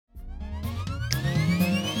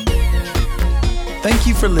Thank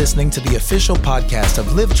you for listening to the official podcast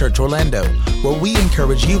of Live Church Orlando, where we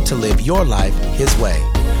encourage you to live your life His way.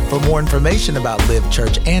 For more information about Live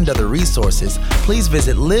Church and other resources, please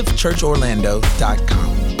visit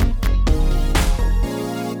livechurchorlando.com.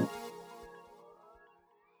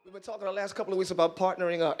 We've been talking the last couple of weeks about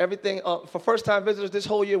partnering up. Everything for first-time visitors this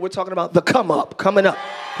whole year, we're talking about the come up, coming up.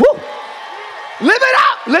 Woo! Live it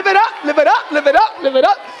up, live it up, live it up, live it up, live it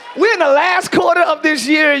up. We're in the last quarter of this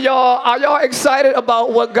year, y'all. Are y'all excited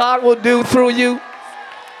about what God will do through you?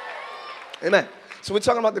 Amen. So we're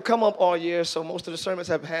talking about the come up all year. So most of the sermons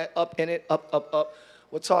have had up in it, up, up, up.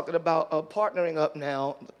 We're talking about partnering up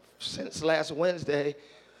now since last Wednesday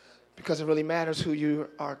because it really matters who you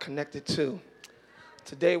are connected to.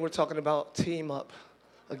 Today we're talking about team up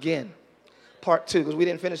again. Part 2, because we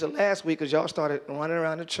didn't finish it last week because y'all started running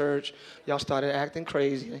around the church. Y'all started acting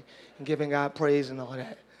crazy and giving God praise and all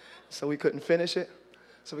that. So we couldn't finish it.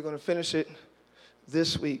 So we're going to finish it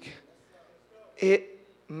this week. It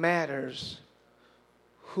matters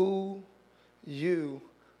who you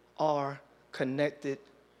are connected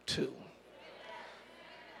to.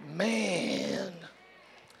 Man,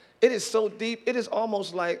 it is so deep. It is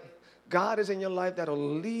almost like God is in your life that'll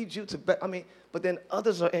lead you to, but then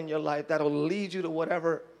others are in your life that'll lead you to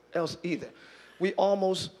whatever else either. We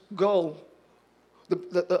almost go,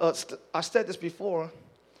 I said this before,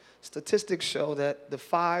 statistics show that the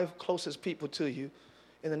 5 closest people to you,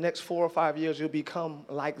 in the next 4 or 5 years, you'll become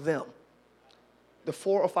like them. The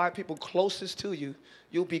 4 or 5 people closest to you,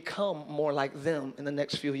 you'll become more like them in the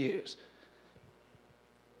next few years.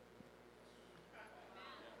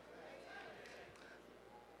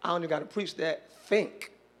 I don't even got to preach that.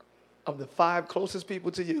 Think of the 5 closest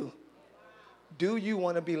people to you. Do you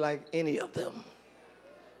want to be like any of them?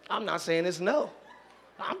 I'm not saying it's no.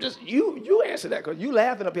 I'm just, you answer that, because you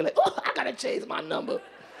laughing up here like, oh, I got to change my number.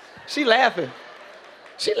 She laughing.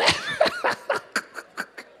 She laughing.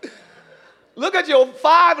 Look at your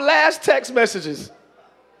 5 last text messages.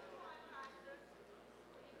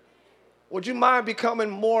 Would you mind becoming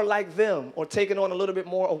more like them or taking on a little bit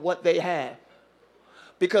more of what they have?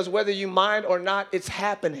 Because whether you mind or not, it's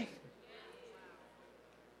happening.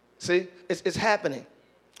 See, it's happening.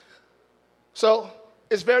 So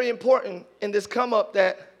it's very important in this come up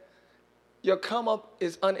that your come up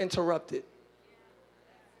is uninterrupted.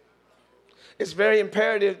 It's very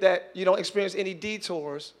imperative that you don't experience any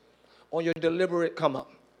detours on your deliberate come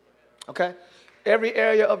up. Okay? Every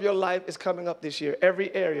area of your life is coming up this year.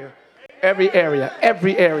 Every area. Every area.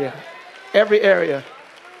 Every area. Every area.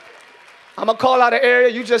 I'm going to call out an area.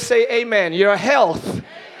 You just say amen. Your health, amen.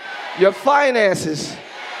 Your finances,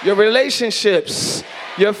 your relationships,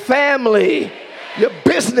 your family, your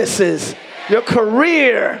businesses, your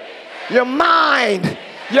career, your mind,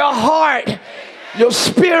 your heart, your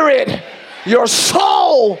spirit, your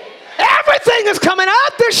soul. Everything is coming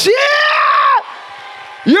out this year.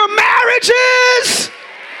 Your marriages.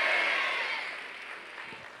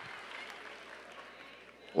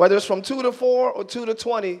 Whether it's from 2 to 4 or 2 to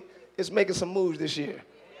 20, it's making some moves this year.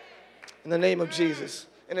 In the name of Jesus.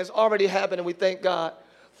 And it's already happened, and we thank God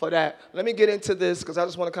for that. Let me get into this, because I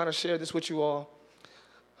just want to kind of share this with you all.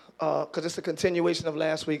 Because it's a continuation of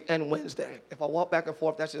last week and Wednesday. If I walk back and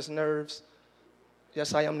forth, that's just nerves.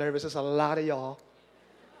 Yes, I am nervous. It's a lot of y'all.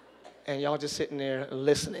 And y'all just sitting there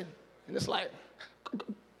listening. And it's like,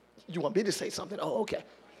 you want me to say something? Oh, okay.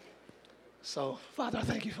 So, Father, I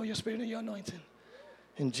thank you for your spirit and your anointing.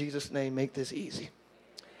 In Jesus' name, make this easy.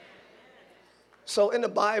 So in the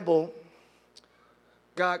Bible,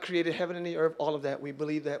 God created heaven and the earth, all of that. We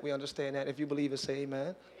believe that. We understand that. If you believe it, say amen.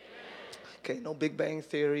 Amen. Okay, no Big Bang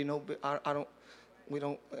Theory. We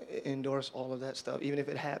don't endorse all of that stuff. Even if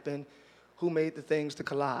it happened, who made the things to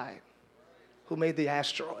collide? Who made the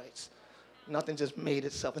asteroids? Nothing just made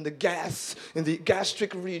itself. In the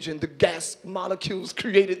gastric region, the gas molecules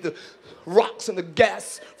created the rocks, and the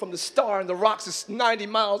gas from the star and the rocks is 90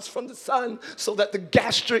 miles from the sun, so that the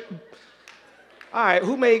gastric... All right,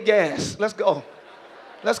 who made gas? Let's go.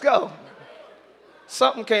 Let's go.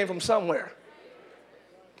 Something came from somewhere.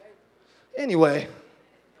 Anyway,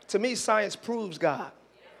 to me, science proves God.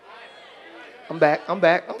 I'm back. I'm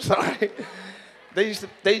sorry.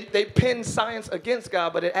 They pin science against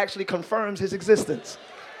God, but it actually confirms his existence.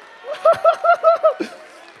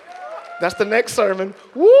 That's the next sermon.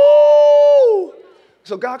 Woo!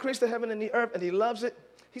 So God creates the heaven and the earth, and he loves it.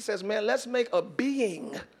 He says, man, let's make a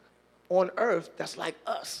being on earth that's like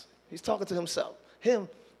us. He's talking to himself. Him,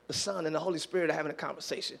 the Son, and the Holy Spirit are having a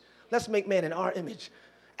conversation. Let's make man in our image,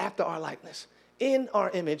 after our likeness. In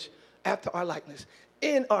our image, after our likeness.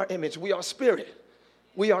 In our image, we are spirit.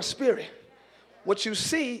 We are spirit. What you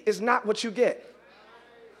see is not what you get.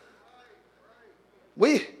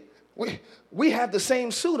 We have the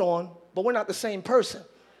same suit on, but we're not the same person.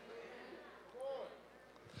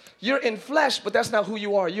 You're in flesh, but that's not who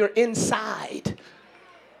you are. You're inside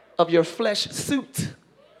of your flesh suit.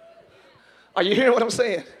 Are you hearing what I'm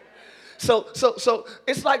saying? So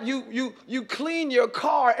it's like you clean your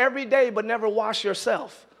car every day, but never wash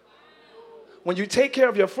yourself. When you take care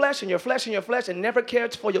of your flesh and your flesh and your flesh and never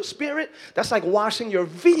cares for your spirit, that's like washing your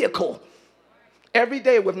vehicle every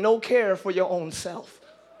day with no care for your own self.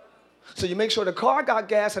 So you make sure the car got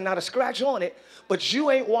gas and not a scratch on it, but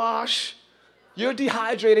you ain't washed, you're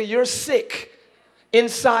dehydrated, you're sick.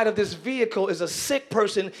 Inside of this vehicle is a sick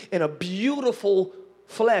person in a beautiful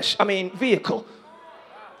vehicle.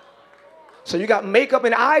 So you got makeup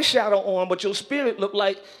and eyeshadow on, but your spirit look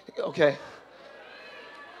like, okay,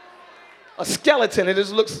 a skeleton. It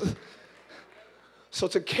just looks. So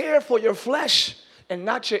to care for your flesh and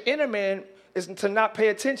not your inner man is to not pay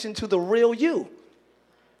attention to the real you.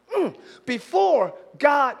 Before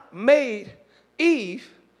God made Eve,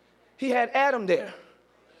 he had Adam there.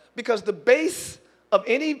 Because the base of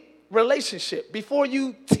any relationship, before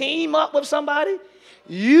you team up with somebody,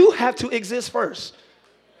 you have to exist first.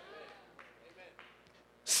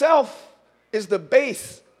 Self is the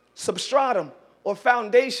base, substratum, or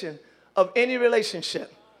foundation of any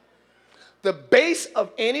relationship. The base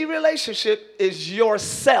of any relationship is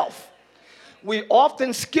yourself. We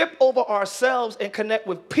often skip over ourselves and connect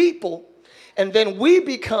with people, and then we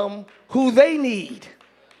become who they need.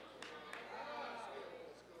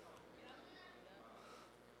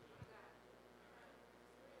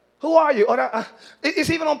 Who are you?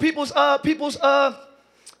 It's even on people's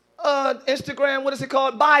Instagram, what is it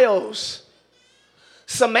called? Bios.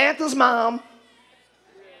 Samantha's mom.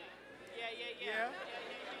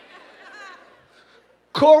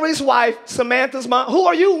 Corey's wife, Samantha's mom. Who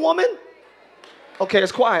are you, woman? Okay,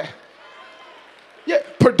 it's quiet. Yeah,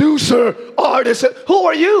 producer, artist. Who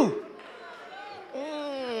are you?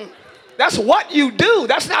 That's what you do.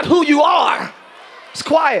 That's not who you are. It's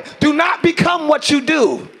quiet. Do not become what you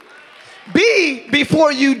do. Be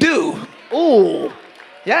before you do. Ooh,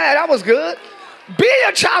 yeah, that was good. Be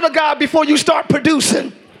a child of God before you start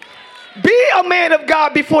producing. Be a man of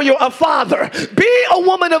God before you're a father. Be a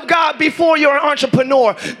woman of God before you're an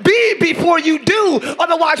entrepreneur. Be before you do.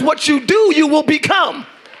 Otherwise, what you do, you will become.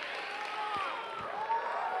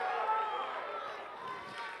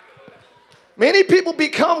 Many people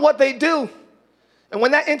become what they do. And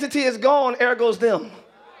when that entity is gone, there goes them.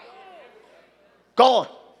 Gone.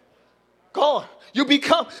 Gone. You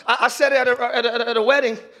become, I said it at a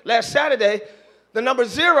wedding last Saturday, the number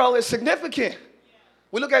 0 is significant.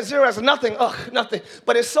 We look at 0 as nothing, nothing.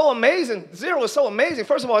 But it's so amazing. 0 is so amazing.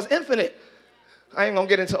 First of all, it's infinite. I ain't going to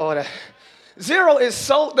get into all that. 0 is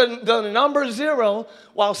so, the number 0,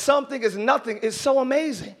 while something is nothing, is so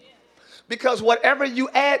amazing. Because whatever you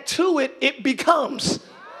add to it, it becomes.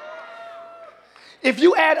 If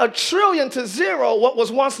you add 1 trillion to 0, what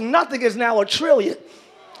was once nothing is now 1 trillion.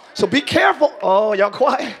 So be careful. Oh, y'all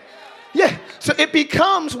quiet. Yeah. So it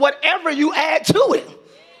becomes whatever you add to it.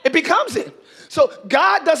 It becomes it. So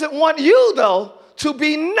God doesn't want you, though, to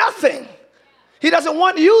be nothing. He doesn't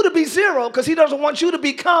want you to be 0 because he doesn't want you to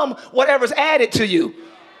become whatever's added to you.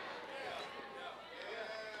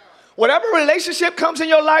 Whatever relationship comes in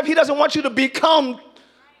your life, he doesn't want you to become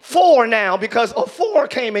 4 now because a 4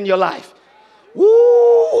 came in your life.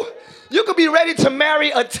 Woo! You could be ready to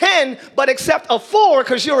marry a 10, but accept a 4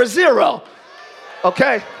 because you're a 0.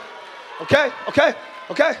 Okay. Okay. Okay.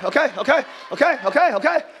 Okay. Okay. Okay. Okay. Okay.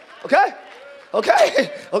 Okay. Okay.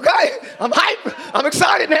 Okay. Okay. I'm hyped. I'm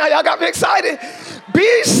excited now. Y'all got me excited.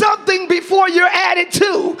 Be something before you're added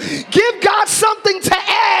to. Give God something to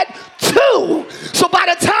add to. So by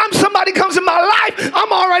the time somebody comes in my life,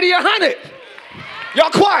 I'm already 100. Y'all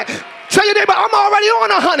quiet. Tell your neighbor, I'm already on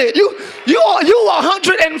 100. You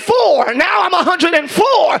 104. Now I'm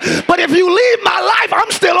 104. But if you leave my life,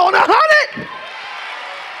 I'm still on 100.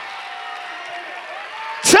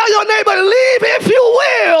 Tell your neighbor, leave if you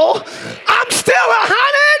will. I'm still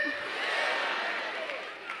 100.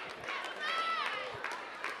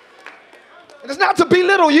 It's not to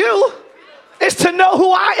belittle you. It's to know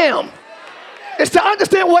who I am. It's to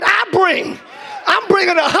understand what I bring. I'm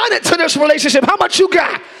bringing 100 to this relationship. How much you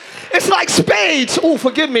got? It's like spades. Oh,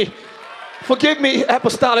 forgive me. Forgive me,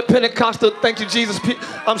 Apostolic Pentecostal. Thank you, Jesus.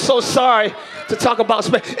 I'm so sorry to talk about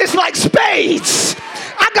spades. It's like spades.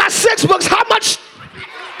 I got 6 books. How much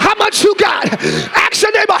you got? Ask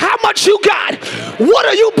your neighbor, how much you got? What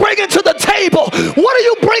are you bringing to the table? What are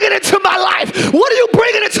you bringing into my life? What are you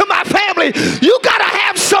bringing into my family? You got to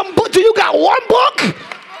have some book. Do you got 1 book?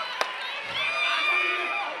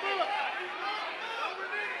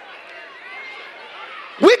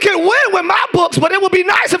 in my books, but it would be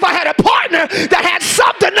nice if I had a partner that had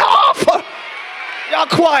something to offer. Y'all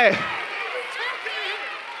quiet.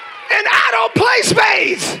 And I don't play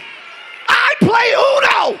spades. I play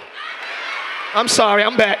Uno. I'm sorry,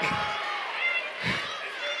 I'm back.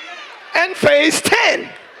 And phase 10.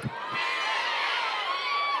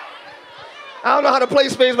 I don't know how to play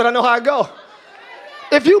spades, but I know how I go.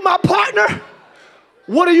 If you my partner,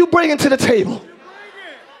 what are you bringing to the table?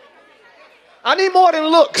 I need more than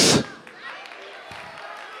looks.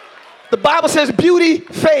 The Bible says beauty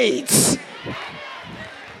fades.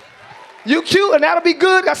 You cute and that'll be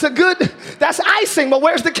good. That's icing, but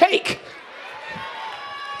where's the cake?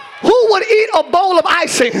 Who would eat a bowl of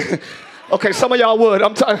icing? Okay, some of y'all would.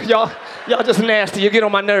 Y'all just nasty. You get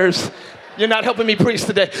on my nerves. You're not helping me preach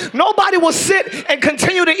today. Nobody will sit and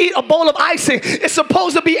continue to eat a bowl of icing. It's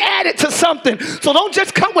supposed to be added to something. So don't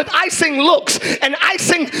just come with icing looks and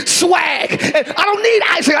icing swag. And I don't need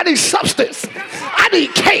icing. I need substance. I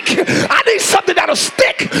need cake. I need something that'll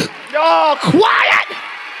stick. Y'all quiet.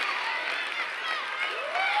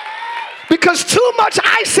 Because too much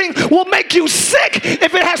icing will make you sick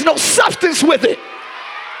if it has no substance with it.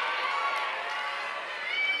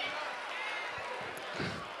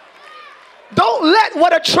 Don't let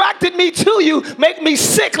what attracted me to you make me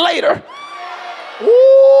sick later.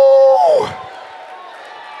 Ooh.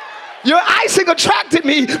 Your icing attracted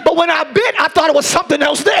me, but when I bit, I thought it was something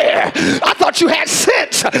else there. I thought you had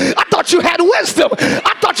sense. I thought you had wisdom.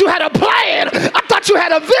 I thought you had a plan. I thought you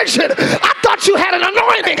had a vision. I thought you had an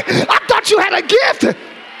anointing. I thought you had a gift.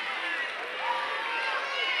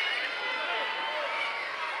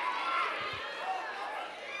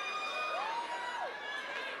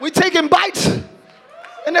 We taking bites,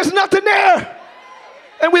 and there's nothing there.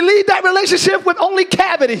 And we leave that relationship with only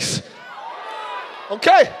cavities.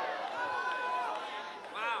 Okay?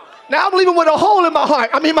 Now I'm leaving with a hole in my heart.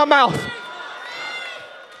 I mean my mouth.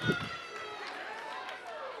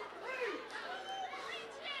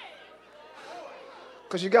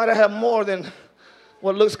 Because you got to have more than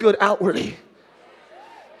what looks good outwardly.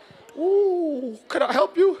 Ooh, can I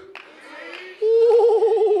help you?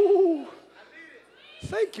 Ooh.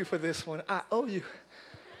 Thank you for this one. I owe you.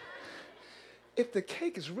 If the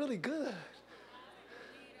cake is really good.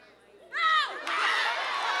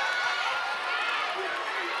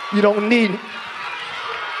 You don't need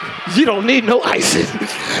no icing.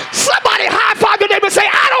 Somebody high five your neighbor and say,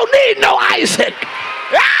 I don't need no icing.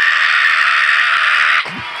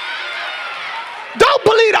 Don't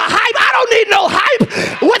believe the hype. I don't need no hype.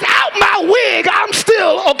 Without my wig, I'm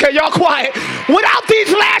still, okay, y'all quiet. Without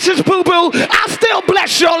these lashes, boo-boo, I'll still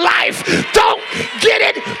bless your life. Don't get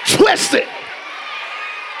it twisted.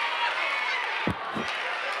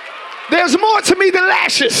 There's more to me than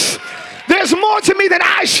lashes. There's more to me than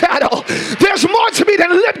eyeshadow. There's more to me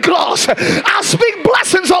than lip gloss. I'll speak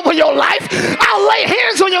blessings over your life. I'll lay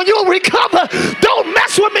hands on you and you'll recover. Don't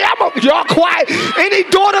mess with me. Y'all quiet. Any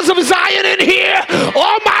daughters of Zion in here?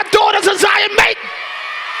 All my daughters of Zion, make.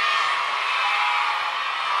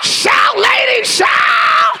 Shout, ladies, shout.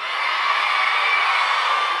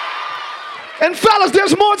 And fellas,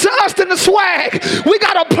 there's more to us than the swag. We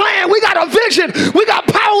got a plan. We got a vision. We got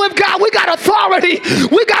power with God. We got authority.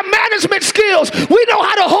 We got management skills. We know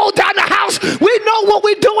how to hold down the house. We know what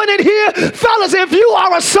we're doing in here. Fellas, if you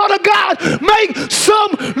are a son of God, make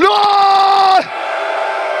some noise.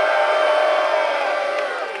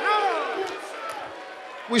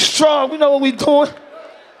 We strong. We know what we're doing.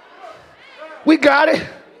 We got it.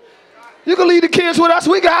 You can leave the kids with us.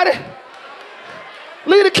 We got it.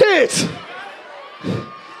 Leave the kids.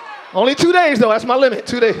 Only 2 days, though. That's my limit.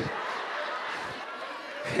 2 days.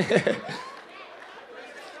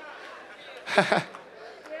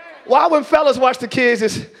 Why when fellas watch the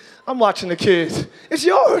kids, I'm watching the kids. It's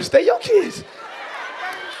yours. They're your kids.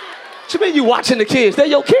 What you mean you watching the kids? They're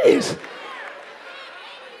your kids.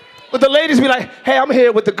 But the ladies be like, hey, I'm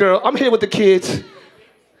here with the girl. I'm here with the kids.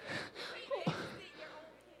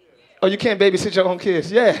 Oh, you can't babysit your own kids?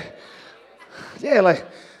 Yeah. Yeah, like,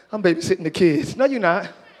 I'm babysitting the kids. No, you're not.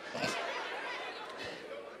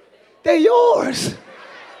 They're yours.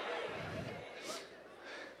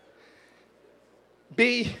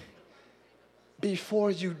 Be before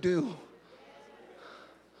you do.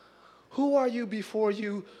 Who are you before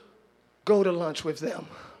you go to lunch with them?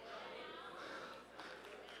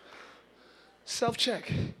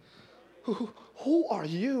 Self-check. Who are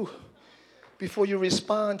you before you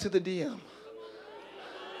respond to the DM?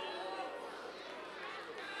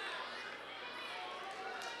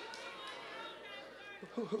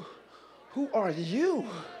 Who are you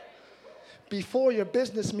before your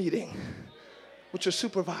business meeting with your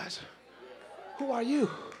supervisor? Who are you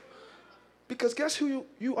Because guess who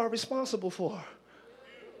you are responsible for?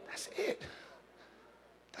 That's it.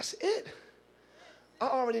 That's it. I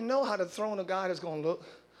already know how the throne of God is going to look.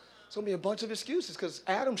 It's going to be a bunch of excuses because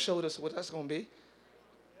Adam showed us what that's going to be.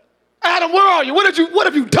 Adam, where are you? What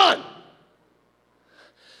have you done?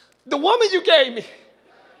 The woman you gave me.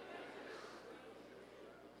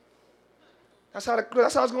 That's how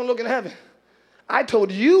it's going to look in heaven. I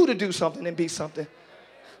told you to do something and be something.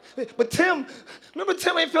 But remember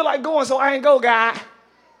Tim ain't feel like going, so I ain't go, guy.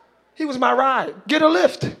 He was my ride. Get a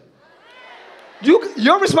lift.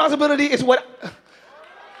 Your responsibility is what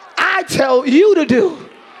I tell you to do.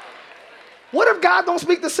 What if God don't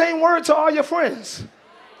speak the same word to all your friends?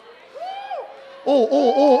 Because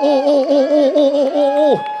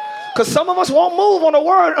some of us won't move on a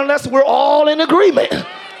word unless we're all in agreement.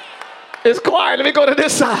 It's quiet. Let me go to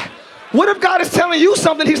this side. What if God is telling you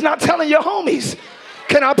something he's not telling your homies?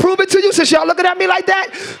 Can I prove it to you since y'all looking at me like that?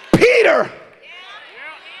 Peter.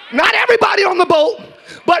 Not everybody on the boat,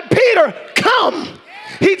 but Peter, come.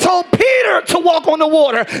 He told Peter to walk on the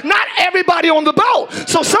water, not everybody on the boat.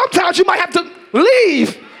 So sometimes you might have to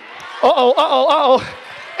leave.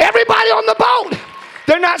 Everybody on the boat.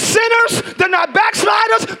 They're not sinners, they're not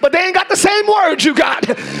backsliders, but they ain't got the same words you got.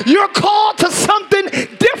 You're called to something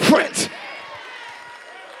different.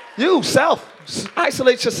 You,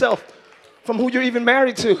 isolate yourself from who you're even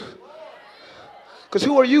married to. Because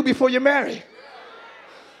who are you before you're married?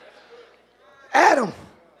 Adam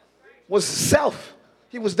was self.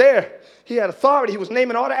 He was there. He had authority. He was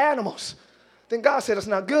naming all the animals. Then God said, it's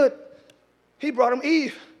not good. He brought him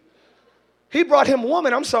Eve. He brought him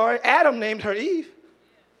woman. Adam named her Eve.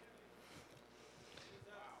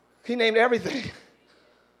 He named everything.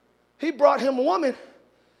 He brought him a woman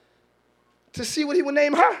to see what he would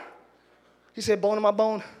name her. He said, bone of my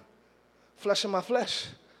bone, flesh of my flesh.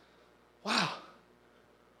 Wow.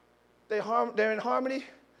 They're in harmony.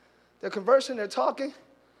 They're conversing. They're talking.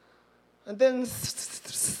 And then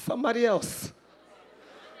somebody else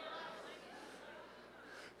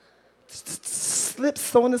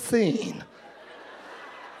slips on the scene.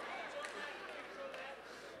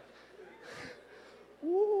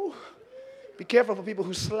 Ooh. Be careful for people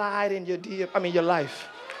who slide in your life.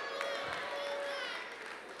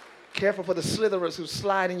 Careful for the slitherers who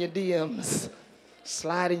slide in your DMs,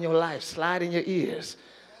 slide in your life, slide in your ears.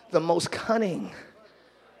 The most cunning,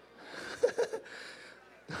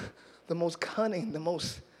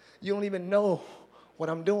 you don't even know what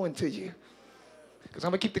I'm doing to you. Because I'm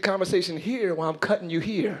going to keep the conversation here while I'm cutting you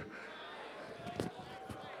here.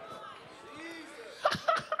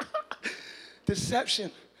 Deception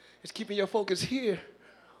is keeping your focus here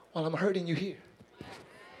while I'm hurting you here.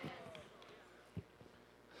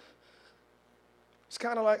 It's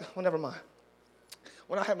kind of like, well, never mind.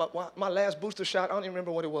 When I had my last booster shot, I don't even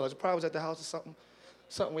remember what it was. It probably was at the house or something.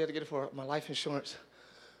 Something we had to get it for my life insurance.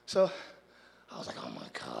 So I was like, oh my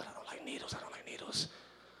God, I don't like needles.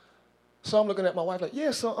 So I'm looking at my wife like,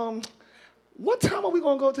 yeah, so what time are we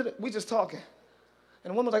going to go to we just talking.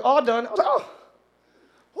 And the woman was like, all done. I was like, oh,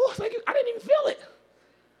 thank you. I didn't even feel it.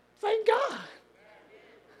 Thank God.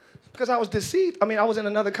 Because I was deceived. I was in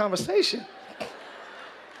another conversation.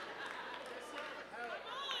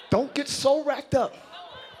 Don't get so racked up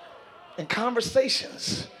in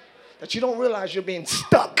conversations that you don't realize you're being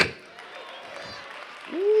stuck.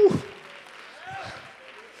 Ooh.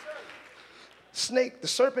 Snake, the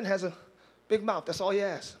serpent has a big mouth. That's all he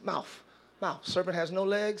has. Mouth. Serpent has no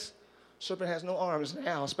legs. Serpent has no arms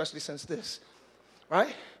now, especially since this.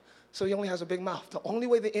 Right? So he only has a big mouth. The only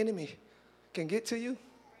way the enemy can get to you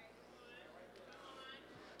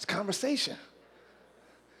is conversation.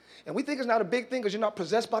 And we think it's not a big thing because you're not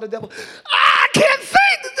possessed by the devil. I can't think.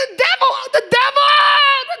 The devil.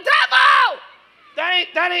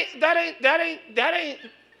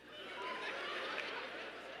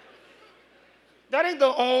 That ain't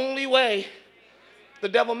the only way the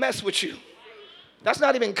devil mess with you. That's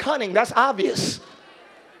not even cunning. That's obvious.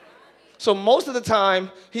 So most of the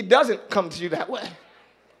time, he doesn't come to you that way.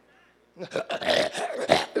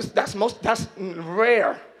 That's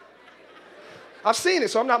rare. I've seen it,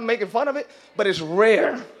 so I'm not making fun of it, but it's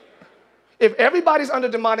rare. If everybody's under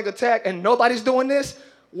demonic attack and nobody's doing this,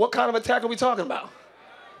 what kind of attack are we talking about?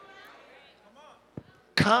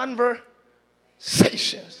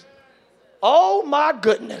 Conversations. Oh my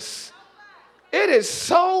goodness. It is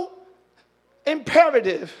so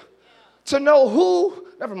imperative to know who,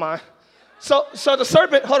 never mind. So the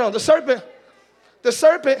serpent, the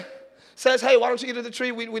serpent says, hey, why don't you eat of the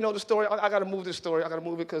tree? We know the story. I got to move this story. I got to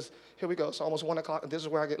move it because here we go. It's almost 1 o'clock, and this is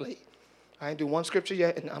where I get late. I ain't do one scripture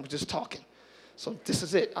yet, and I'm just talking. So this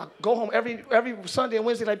is it. I go home every Sunday and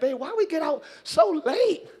Wednesday like, babe, why we get out so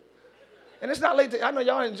late? And it's not late. I know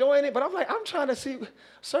y'all enjoying it, but I'm like, I'm trying to see.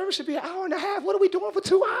 Service should be an hour and a half. What are we doing for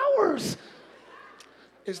 2 hours?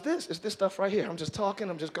 It's this stuff right here. I'm just talking.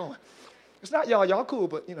 I'm just going. It's not y'all. Y'all cool,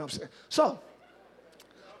 but you know what I'm saying. So,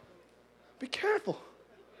 be careful.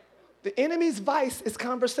 The enemy's vice is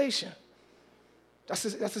conversation. That's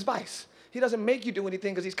his vice. He doesn't make you do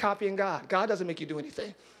anything because he's copying God. God doesn't make you do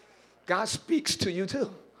anything. God speaks to you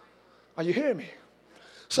too. Are you hearing me?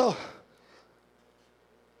 So,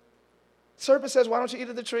 serpent says, why don't you eat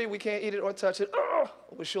of the tree? We can't eat it or touch it.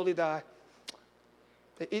 We'll surely die.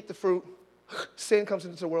 They eat the fruit. Sin comes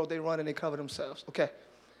into the world. They run and they cover themselves. Okay,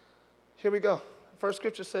 here we go. First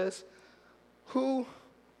scripture says, who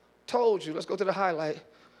told you? Let's go to the highlight.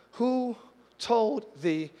 Who told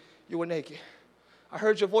thee you were naked? I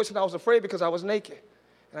heard your voice and I was afraid because I was naked.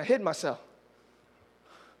 And I hid myself.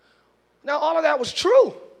 Now, all of that was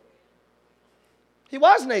true. He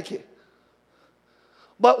was naked.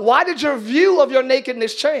 But why did your view of your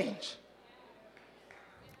nakedness change?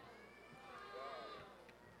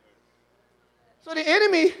 So the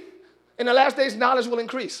enemy, in the last days, knowledge will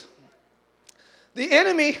increase. The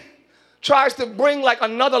enemy tries to bring like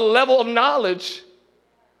another level of knowledge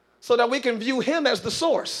so that we can view him as the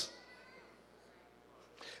source.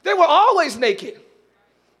 They were always naked.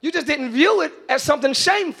 You just didn't view it as something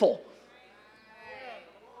shameful.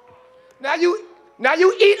 Now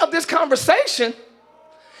you eat of this conversation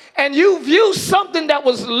and you view something that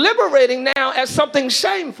was liberating now as something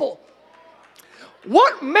shameful.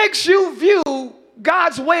 What makes you view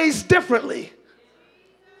God's ways differently?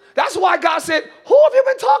 That's why God said, who have you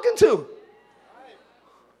been talking to?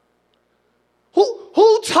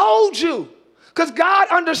 Who told you? Because God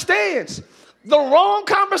understands the wrong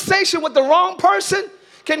conversation with the wrong person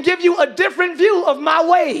can give you a different view of my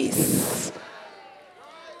ways.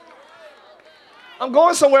 I'm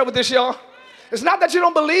going somewhere with this, y'all. It's not that you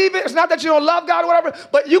don't believe it. It's not that you don't love God or whatever,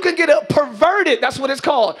 but you can get a perverted, that's what it's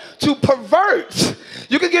called, to pervert.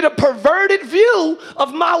 You can get a perverted view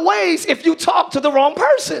of my ways if you talk to the wrong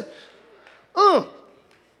person. 9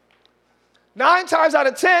 times out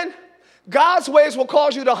of 10, God's ways will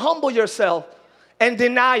cause you to humble yourself and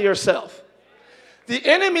deny yourself. The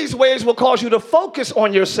enemy's ways will cause you to focus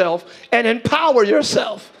on yourself and empower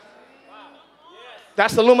yourself.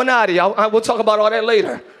 That's the Illuminati. We'll talk about all that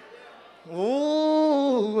later.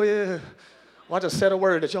 Ooh, yeah. Well, I just said a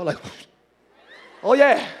word that y'all like, oh,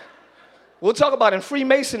 yeah. We'll talk about in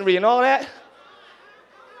Freemasonry and all that.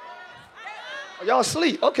 Y'all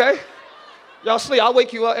asleep. Okay. Y'all sleep. I'll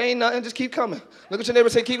wake you up. Ain't nothing. Just keep coming. Look at your neighbor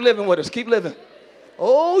and say, keep living with us. Keep living.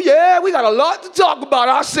 Oh, yeah. We got a lot to talk about.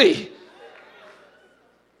 I see.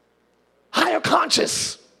 Higher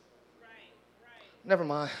conscious. Never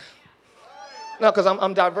mind. No, because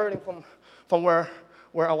I'm diverting from where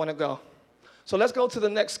I want to go. So let's go to the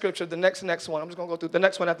next scripture, the next one. I'm just going to go through the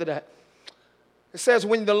next one after that. It says,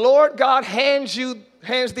 when the Lord God hands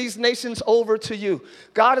these nations over to you,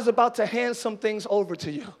 God is about to hand some things over to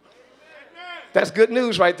you. That's good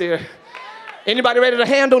news right there. Anybody ready to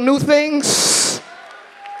handle new things?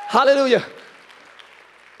 Hallelujah.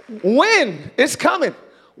 When it's coming.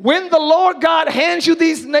 When the Lord God hands you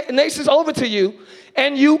these nations over to you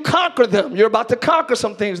and you conquer them. You're about to conquer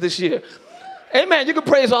some things this year. Amen. You can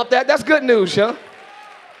praise off that. That's good news, yeah?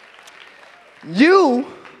 You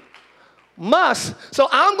must. So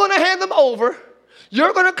I'm going to hand them over.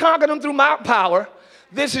 You're going to conquer them through my power.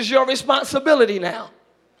 This is your responsibility now.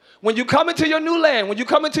 When you come into your new land, when you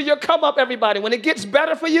come into your come up, everybody, when it gets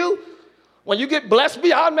better for you, when you get blessed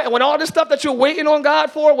beyond, when all this stuff that you're waiting on God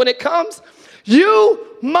for, when it comes, you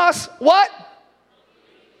must what?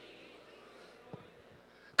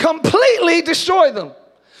 Completely destroy them.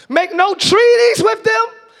 Make no treaties with them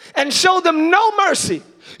and show them no mercy.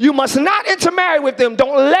 You must not intermarry with them.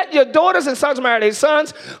 Don't let your daughters and sons marry their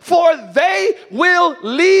sons, for they will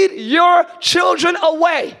lead your children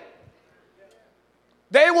away.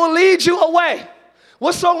 They will lead you away.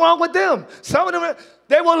 What's so wrong with them? Some of them,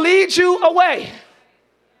 they will lead you away.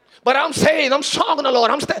 But I'm saved. I'm strong in the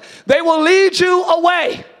Lord. They will lead you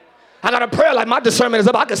away. I got a prayer like my discernment is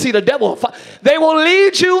up. I can see the devil. They will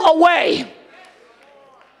lead you away.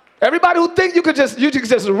 Everybody who thinks you can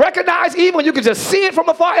just recognize evil, you can just see it from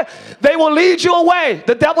afar, they will lead you away.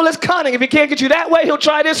 The devil is cunning. If he can't get you that way, he'll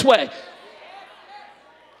try this way.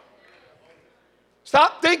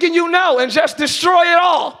 Stop thinking you know and just destroy it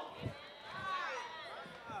all.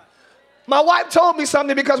 My wife told me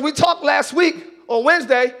something because we talked last week or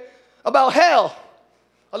Wednesday about hell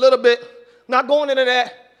a little bit. Not going into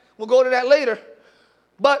that. We'll go to that later.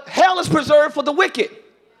 But hell is preserved for the wicked,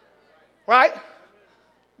 right?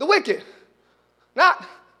 The wicked. Not,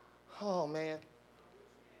 oh man.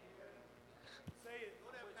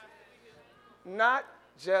 Not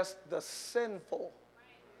just the sinful.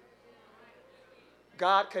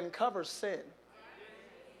 God can cover sin.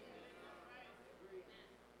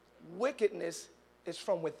 Wickedness is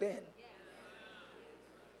from within.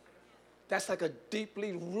 That's like a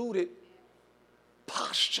deeply rooted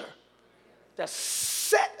posture that's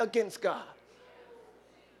set against God.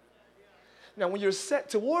 Now, when you're set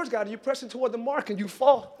towards God, you're pressing toward the mark and you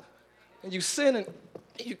fall and you sin and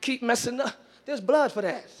you keep messing up, there's blood for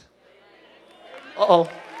that.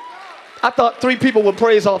 Uh-oh. I thought 3 people would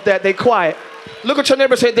praise off that. They quiet. Look at your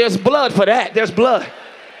neighbor and say, there's blood for that. There's blood.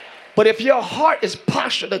 But if your heart is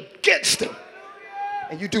postured against him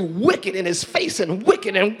and you do wicked in his face and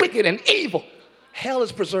wicked and evil, hell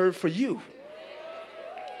is preserved for you.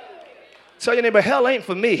 Tell your neighbor, hell ain't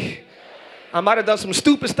for me. I might have done some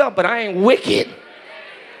stupid stuff, but I ain't wicked.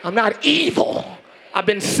 I'm not evil. I've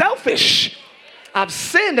been selfish. I've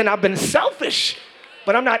sinned and I've been selfish,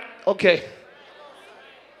 but I'm not, okay.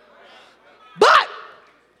 But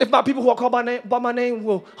if my people who are called by my name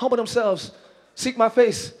will humble themselves, seek my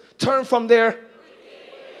face, turn from their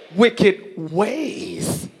wicked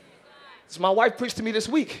ways. As my wife preached to me this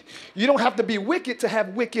week, you don't have to be wicked to have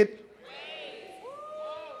wicked ways.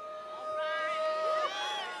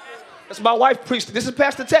 As my wife preached, this is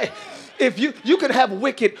Pastor Tay. If you can have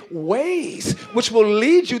wicked ways, which will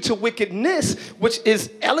lead you to wickedness, which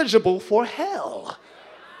is eligible for hell.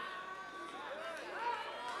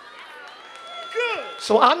 Good.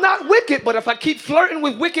 So I'm not wicked, but if I keep flirting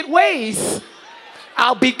with wicked ways,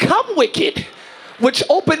 I'll become wicked, which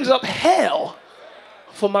opens up hell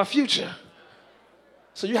for my future.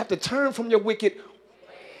 So you have to turn from your wicked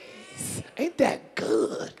ways. Ain't that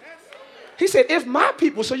good? He said, if my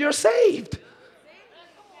people, so you're saved.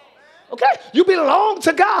 Okay? You belong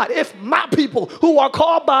to God. If my people who are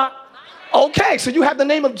called by, okay, so you have the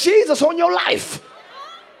name of Jesus on your life.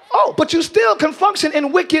 Oh, but you still can function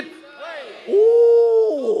in wicked.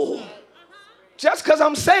 Ooh. Just because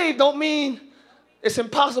I'm saved don't mean it's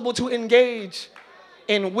impossible to engage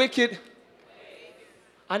in wicked.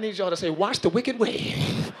 I need y'all to say, watch the wicked way.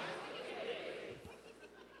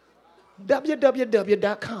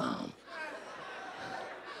 www.com.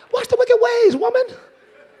 Watch the wicked ways, woman.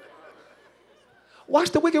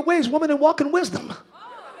 Watch the wicked ways, woman, and walk in wisdom.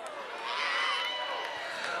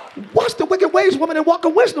 Watch the wicked ways, woman, and walk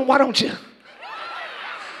in wisdom. Why don't you?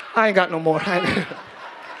 I ain't got no more.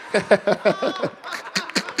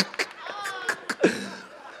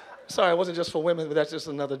 Sorry, it wasn't just for women, but that's just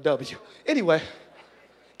another W. Anyway,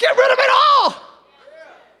 get rid of it all.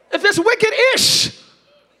 If it's wicked-ish,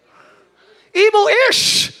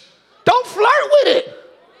 evil-ish, don't flirt with it.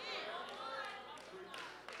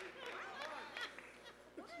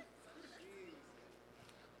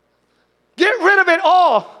 Get rid of it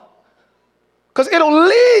all, because it'll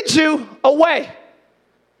lead you away.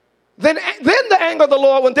 Then the anger of the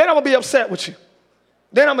Lord, then I'm going to be upset with you.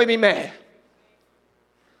 Then I'm going to be mad.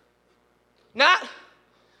 Not,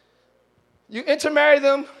 you intermarry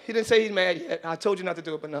them. He didn't say he's mad yet. I told you not to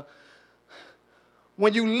do it, but no.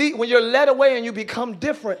 When you're led away and you become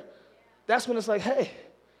different, that's when it's like, hey,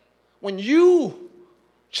 when you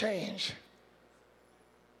change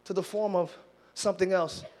to the form of something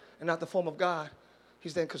else and not the form of God,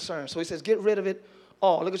 he's then concerned. So he says, get rid of it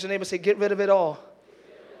all. Look at your neighbor and say, get rid of it all.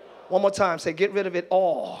 One more time, say, get rid of it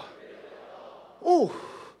all. Ooh.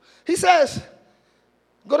 He says,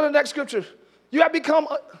 go to the next scripture. You have become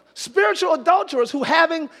spiritual adulterers who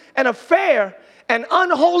having an affair, an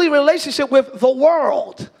unholy relationship with the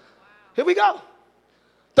world. Here we go.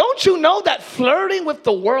 Don't you know that flirting with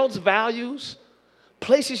the world's values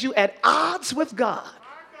places you at odds with God?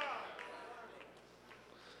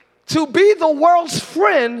 To be the world's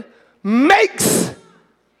friend makes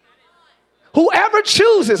whoever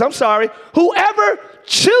chooses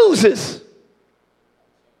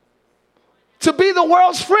to be the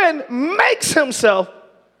world's friend makes himself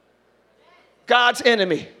God's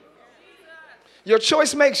enemy. Your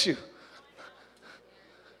choice makes you.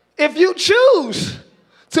 If you choose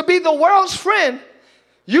to be the world's friend,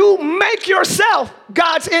 you make yourself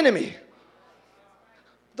God's enemy.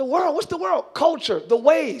 The world, what's the world? Culture, the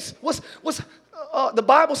ways. The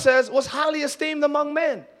Bible says what's highly esteemed among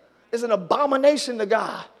men is an abomination to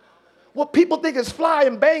God. What people think is fly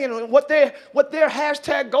and banging, and what their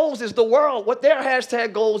hashtag goals is the world. What their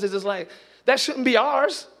hashtag goals is like, that shouldn't be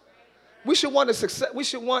ours. We should want the success. We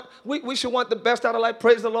should want the best out of life.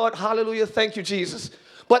 Praise the Lord. Hallelujah. Thank you, Jesus.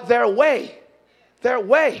 But their way,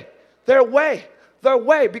 their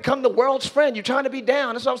way. Become the world's friend. You're trying to be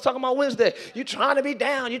down. That's what I was talking about Wednesday. You're trying to be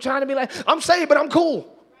down. You're trying to be like, I'm saved, but I'm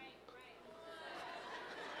cool.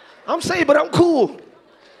 I'm saved, but I'm cool.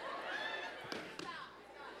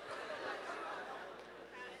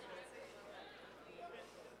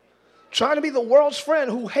 Trying to be the world's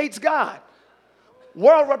friend who hates God.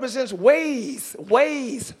 World represents ways,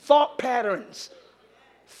 thought patterns.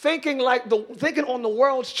 Thinking on the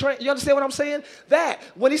world's trend. You understand what I'm saying? That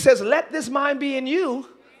when he says, let this mind be in you.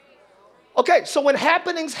 Okay, so when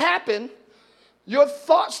happenings happen, your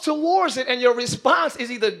thoughts towards it and your response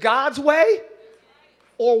is either God's way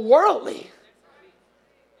or worldly.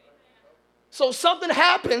 So something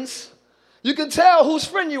happens, you can tell whose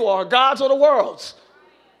friend you are, God's or the world's.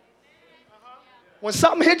 When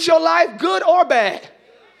something hits your life, good or bad,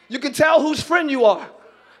 you can tell whose friend you are,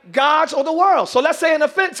 God's or the world. So let's say an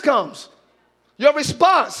offense comes. Your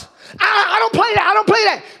response, I don't play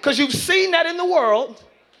that. Because you've seen that in the world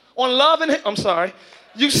on Love and I'm sorry.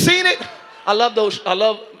 You've seen it.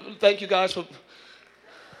 Thank you guys for.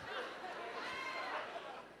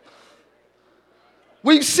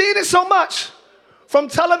 We've seen it so much from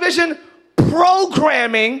television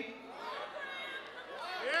programming.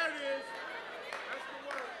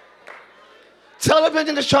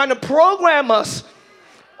 Television is trying to program us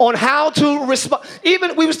on how to respond.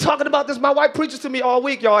 Even we was talking about this. My wife preaches to me all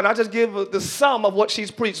week, y'all, and I just give the sum of what she's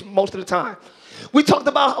preached most of the time. We talked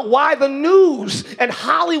about why the news and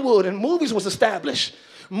Hollywood and movies was established.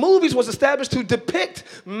 Movies was established to depict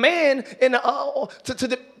man in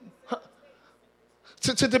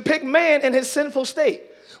to depict man in his sinful state.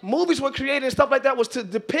 Movies were created and stuff like that was to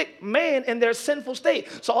depict man in their sinful state.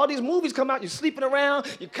 So all these movies come out, you're sleeping around,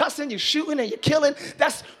 you're cussing, you're shooting, and you're killing.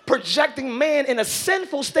 That's projecting man in a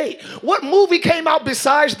sinful state. What movie came out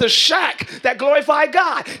besides The Shack that glorified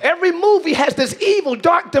God? Every movie has this evil,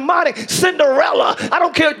 dark, demonic Cinderella. I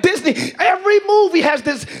don't care, Disney. Every movie has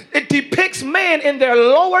this, it depicts man in their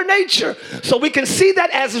lower nature. So we can see that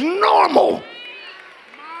as normal.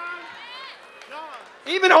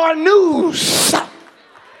 Even our news.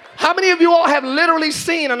 How many of you all have literally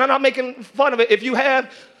seen, and I'm not making fun of it, if you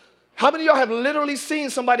have, how many of y'all have literally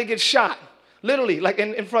seen somebody get shot? Literally, like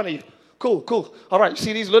in front of you. Cool. All right, you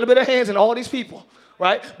see these little bit of hands and all these people,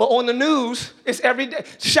 right? But on the news, it's every day,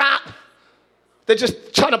 shot. They're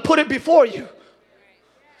just trying to put it before you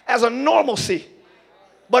as a normalcy.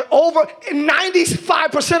 But over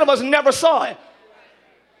 95% of us never saw it.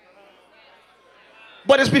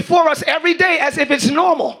 But it's before us every day as if it's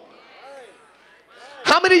normal.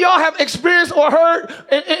 How many of y'all have experienced or heard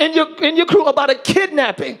in your crew about a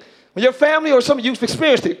kidnapping? Your family or some of you've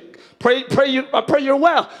experienced it. Pray you're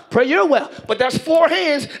well. Pray you're well. But that's 4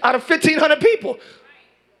 hands out of 1,500 people.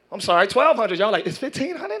 I'm sorry, 1,200. Y'all like, is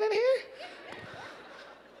 1,500 in here?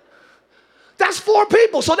 That's 4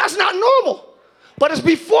 people, so that's not normal. But it's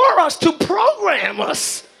before us to program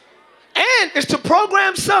us. And it's to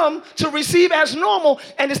program some to receive as normal,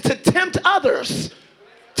 and it's to tempt others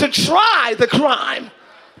to try the crime.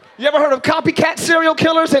 You ever heard of copycat serial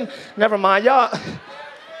killers? And never mind, y'all.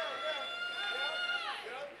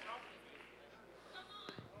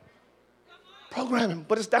 Programming,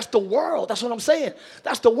 but that's the world. That's what I'm saying.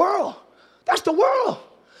 That's the world. That's the world.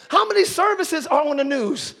 How many services are on the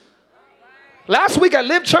news? Last week at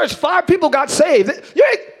Live Church, 5 people got saved.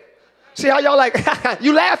 See how y'all like,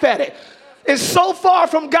 you laugh at it. It's so far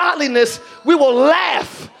from godliness, we will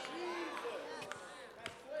laugh.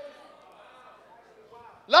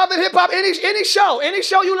 Love and hip hop, any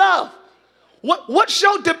show you love. What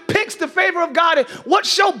show depicts the favor of God? And what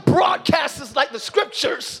show broadcasts like the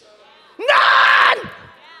scriptures? None!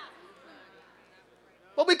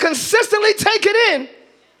 But we consistently take it in,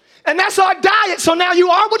 and that's our diet, so now you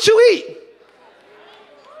are what you eat.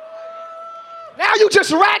 Now you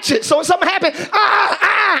just ratchet, so when something happens,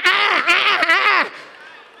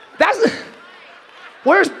 That's,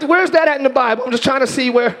 where's that at in the Bible? I'm just trying to see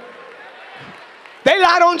where. They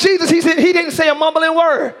lied on Jesus. He didn't say a mumbling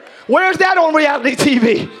word. Where's that on reality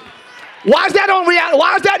TV? Why is that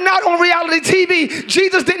not on reality TV?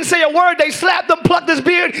 Jesus didn't say a word. They slapped him, plucked his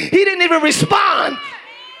beard. He didn't even respond.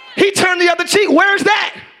 He turned the other cheek. Where's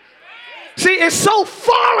that? See, it's so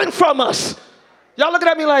foreign from us. Y'all looking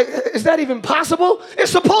at me like, is that even possible?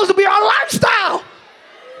 It's supposed to be our lifestyle.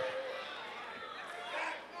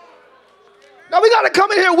 Now we got to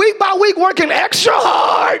come in here week by week working extra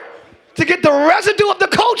hard to get the residue of the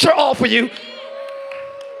culture off of you.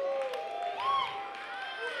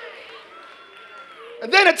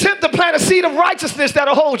 And then attempt to plant a seed of righteousness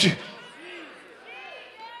that'll hold you.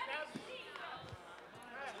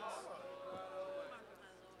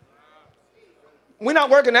 We're not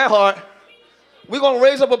working that hard. We're going to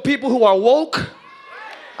raise up a people who are woke.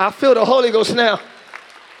 I feel the Holy Ghost now.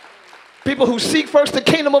 People who seek first the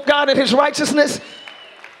kingdom of God and his righteousness.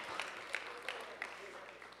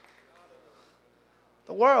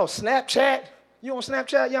 The world, Snapchat. You on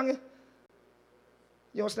Snapchat, youngin'?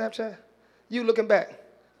 You on Snapchat? You looking back?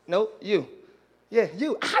 Nope, you. Yeah,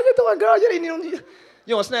 you. How you doing, girl? You didn't even.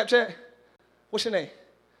 You on Snapchat? What's your name?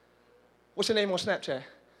 What's your name on Snapchat?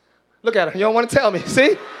 Look at her. You don't want to tell me.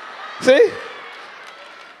 See? See?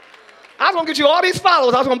 I was going to get you all these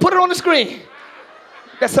followers. I was going to put it on the screen.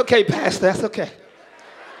 That's okay, Pastor. That's okay.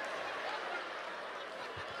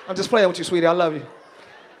 I'm just playing with you, sweetie. I love you.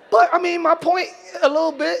 But, I mean, my point a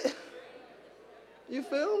little bit. You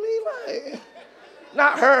feel me? Like,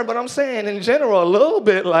 not her, but I'm saying in general a little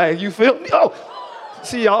bit. Like, you feel me? Oh,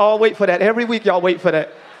 see, y'all all wait for that. Every week y'all wait for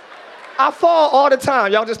that. I fall all the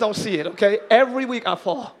time. Y'all just don't see it, okay? Every week I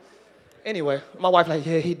fall. Anyway, my wife like,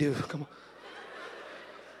 yeah, he do. Come on.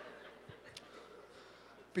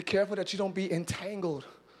 Be careful that you don't be entangled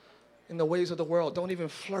in the ways of the world. Don't even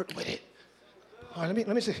flirt with it. All right, let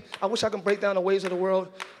me see. I wish I could break down the ways of the world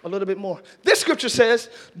a little bit more. This scripture says,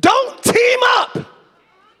 don't team up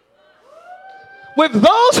with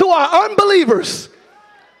those who are unbelievers.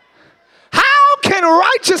 How can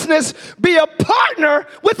righteousness be a partner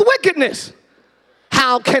with wickedness?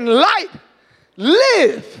 How can light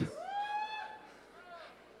live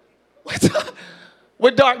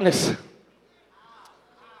with darkness?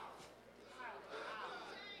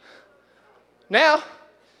 Now,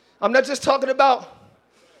 I'm not just talking about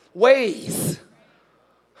ways.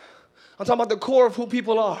 I'm talking about the core of who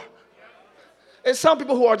people are. And some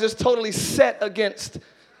people who are just totally set against.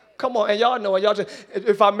 Come on, and y'all know it. Y'all just,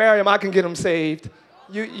 if I marry him, I can get him saved.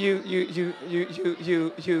 You're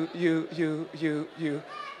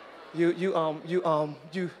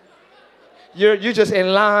just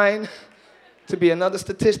in line to be another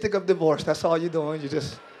statistic of divorce. That's all you're doing.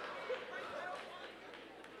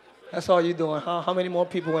 That's all you're doing, huh? How many more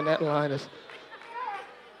people in that line is?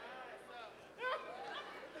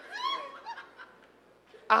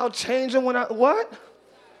 I'll change them when what?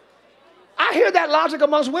 I hear that logic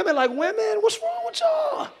amongst women, like, women, what's wrong with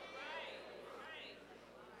y'all?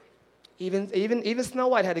 Even Snow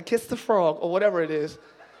White had to kiss the frog or whatever it is.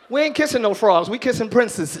 We ain't kissing no frogs, we kissing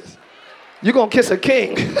princesses. You gonna kiss a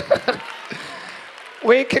king.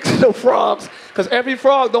 We ain't kissing no frogs, because every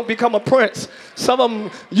frog don't become a prince. Some of them,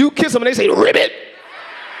 you kiss them and they say, ribbit.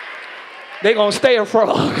 They gonna stay a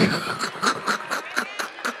frog.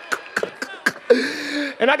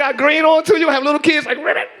 And I got green on too. You gonna have little kids like,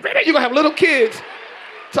 ribbit, ribbit. You gonna have little kids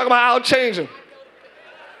talking about I'll change them.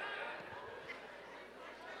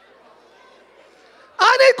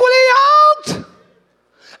 Unequally yoked.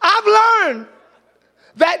 I've learned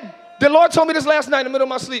that, the Lord told me this last night in the middle of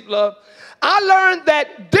my sleep, love. I learned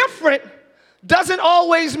that different doesn't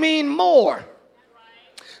always mean more.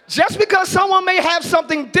 Just because someone may have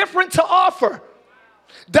something different to offer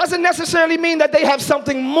doesn't necessarily mean that they have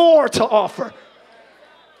something more to offer.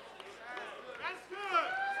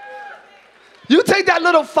 You take that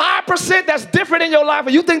little 5% that's different in your life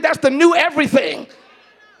and you think that's the new everything.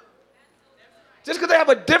 Just because they have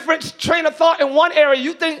a different train of thought in one area,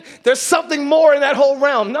 you think there's something more in that whole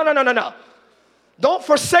realm. No. Don't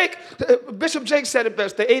forsake. Bishop Jake said it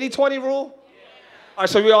best, the 80-20 rule. All right,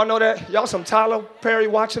 so we all know that. Y'all some Tyler Perry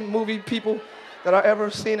watching movie people that I ever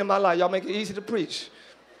seen in my life. Y'all make it easy to preach.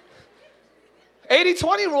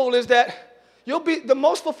 80-20 rule is that you'll be, the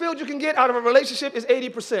most fulfilled you can get out of a relationship is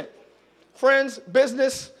 80%. Friends,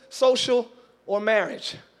 business, social, or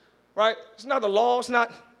marriage, right? It's not the law, it's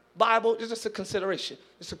not Bible, it's just a consideration.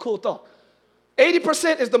 It's a cool thought.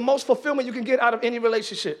 80% is the most fulfillment you can get out of any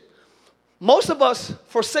relationship. Most of us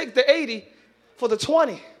forsake the 80 for the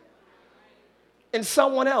 20 in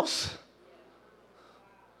someone else.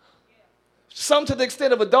 Some to the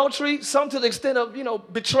extent of adultery, some to the extent of,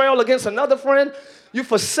 betrayal against another friend. You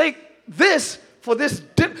forsake this for this.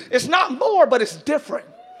 It's not more, but it's different.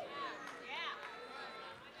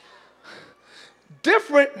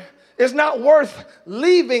 Different is not worth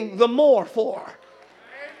leaving the more for. Amen.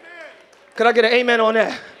 Could I get an amen on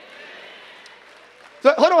that?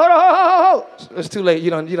 So, hold on. It's too late.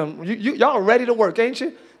 Y'all ready to work, ain't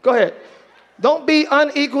you? Go ahead. Don't be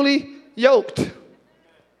unequally yoked. I'm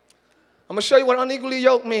going to show you what unequally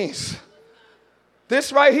yoked means.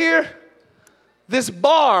 This right here, this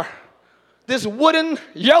bar, this wooden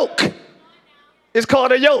yoke is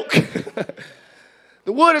called a yoke.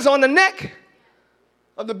 The wood is on the neck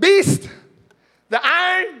of the beast. The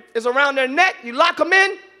iron is around their neck. You lock them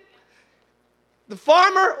in. The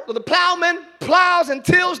farmer or the plowman plows and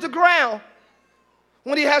tills the ground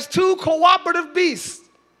when he has two cooperative beasts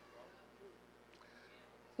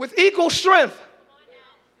with equal strength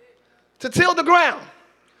to till the ground.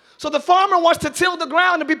 So the farmer wants to till the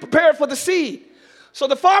ground to be prepared for the seed. So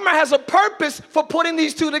the farmer has a purpose for putting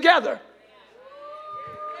these two together.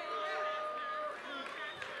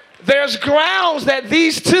 There's grounds that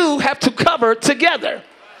these two have to cover together.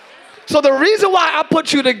 So the reason why I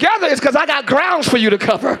put you together is because I got grounds for you to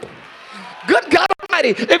cover. Good God Almighty.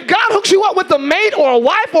 If God hooks you up with a mate or a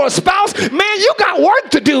wife or a spouse, man, you got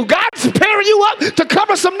work to do. God's preparing you up to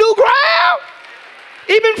cover some new ground.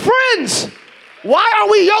 Even friends. Why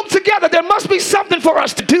are we yoked together? There must be something for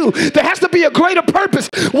us to do. There has to be a greater purpose.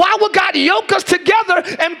 Why would God yoke us together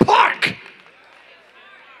and park?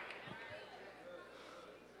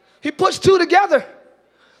 He puts two together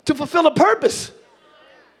to fulfill a purpose.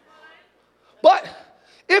 But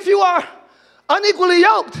if you are unequally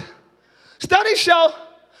yoked, studies show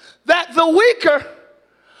that the weaker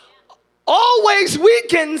always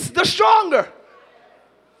weakens the stronger.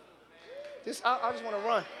 I just want to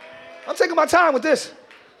run. I'm taking my time with this.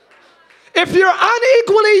 If you're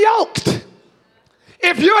unequally yoked,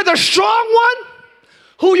 if you're the strong one,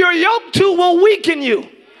 who you're yoked to will weaken you.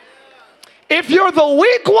 If you're the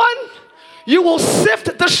weak one, you will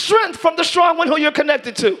sift the strength from the strong one who you're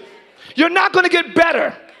connected to. You're not going to get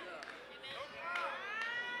better.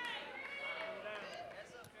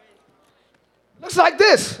 Looks like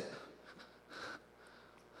this.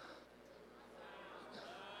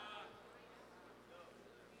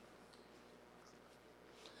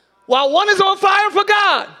 While one is on fire for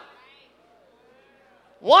God,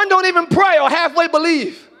 one don't even pray or halfway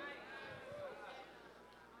believe.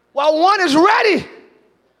 While one is ready,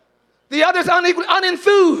 the other is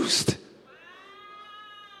unenthused.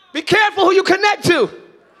 Be careful who you connect to.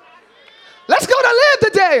 Let's go to live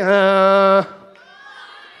today.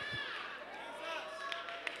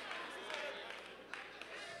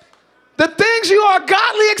 The things you are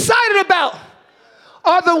godly excited about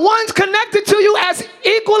are the ones connected to you as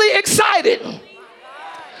equally excited.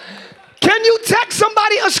 Can you text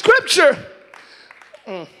somebody a scripture?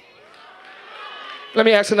 Let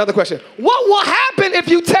me ask another question. What will happen if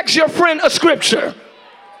you text your friend a scripture?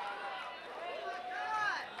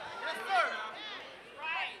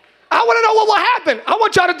 I want to know what will happen. I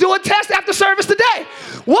want y'all to do a test after service today.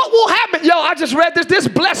 What will happen? Yo, I just read this. This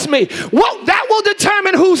blessed me. Well, that will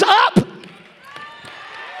determine who's up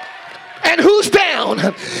and who's down.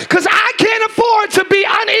 Because I can't afford to be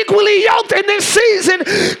unequally yoked in this season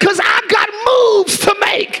because I got moves to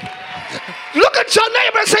make. Look at your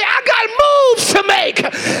neighbor and say, I got moves to make.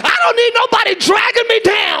 I don't need nobody dragging me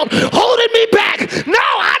down, holding me back. No,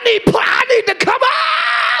 I need to come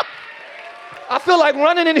up. I feel like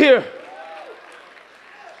running in here.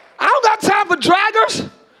 I don't got time for draggers.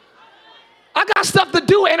 I got stuff to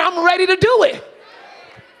do and I'm ready to do it.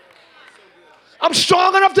 I'm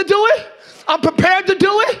strong enough to do it. I'm prepared to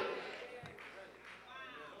do it.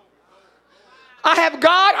 I have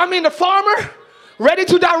God, the farmer, ready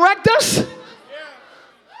to direct us.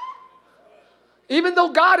 Even though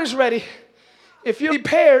God is ready, if you're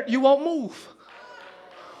prepared, you won't move.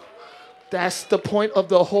 That's the point of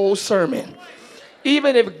the whole sermon.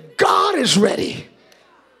 Even if God is ready,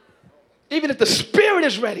 even if the Spirit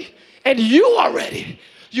is ready, and you are ready,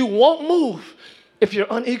 you won't move if you're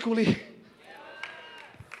unequally.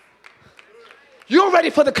 You're ready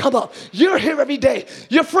for the come up. You're here every day.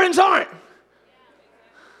 Your friends aren't.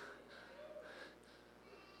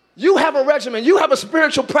 You have a regimen. You have a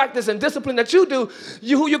spiritual practice and discipline that you do.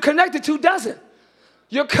 Who you're connected to doesn't.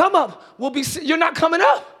 Your come up will be, you're not coming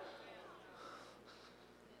up.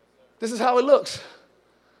 This is how it looks.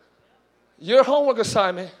 Your homework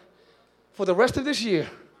assignment for the rest of this year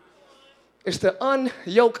is to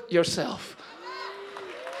unyoke yourself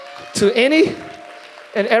to any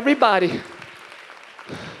and everybody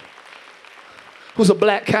who's a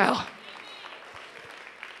black cow.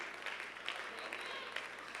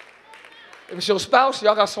 If it's your spouse,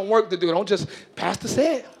 y'all got some work to do. Don't just, Pastor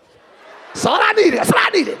said. That's all I needed. That's all I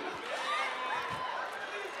needed.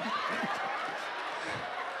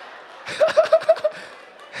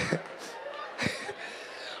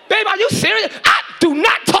 Babe, are you serious? Do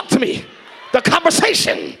not talk to me. The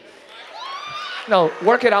conversation. No,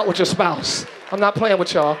 work it out with your spouse. I'm not playing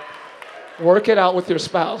with y'all. Work it out with your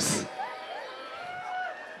spouse.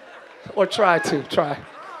 Or try.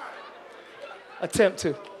 Attempt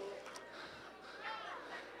to.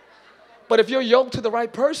 But if you're yoked to the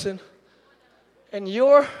right person and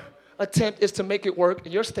your attempt is to make it work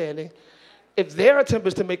and you're standing, if their attempt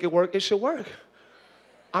is to make it work, it should work.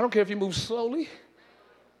 I don't care if you move slowly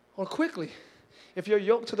or quickly. If you're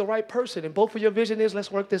yoked to the right person and both of your vision is,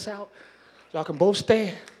 let's work this out, y'all can both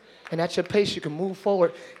stand. And at your pace, you can move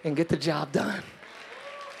forward and get the job done.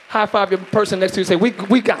 High five your person next to you and say,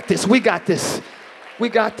 we got this, we got this, we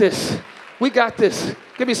got this, we got this.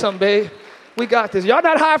 Give me something, babe. We got this. Y'all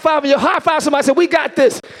not high fiving, you high five somebody, say, we got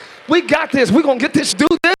this. We got this. We're going to get this, do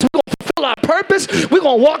this. We're going to fulfill our purpose. We're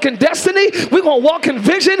going to walk in destiny. We're going to walk in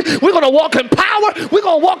vision. We're going to walk in power. We're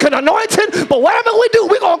going to walk in anointing. But whatever we do,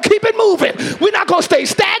 we're going to keep it moving. We're not going to stay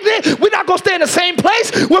stagnant. We're not going to stay in the same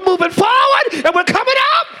place. We're moving forward and we're coming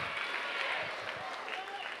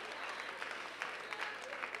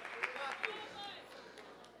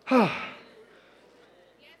up.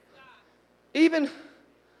 Even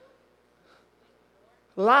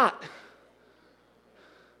Lot.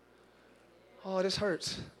 Oh, this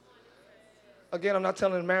hurts. Again, I'm not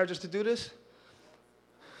telling marriages to do this.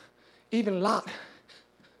 Even Lot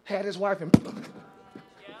had his wife and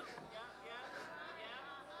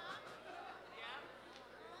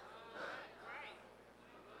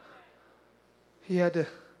he had to.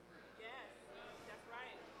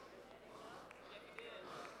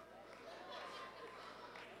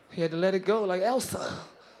 He had to let it go like Elsa.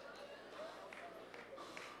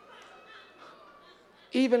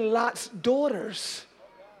 Even Lot's daughters.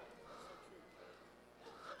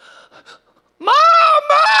 Mom,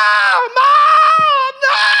 no!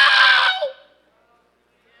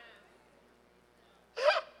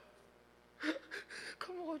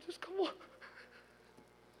 Come on, just come on. I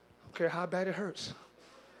don't care how bad it hurts.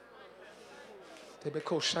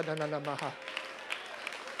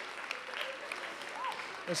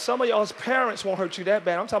 And some of y'all's parents won't hurt you that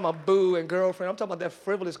bad. I'm talking about boo and girlfriend. I'm talking about that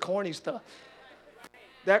frivolous, corny stuff.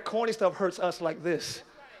 That corny stuff hurts us like this.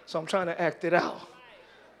 So I'm trying to act it out.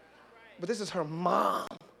 But this is her mom.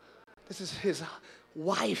 This is his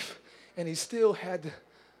wife. And he still had to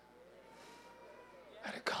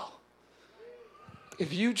let it go.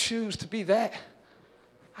 If you choose to be that,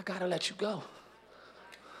 I got to let you go.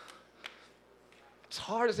 As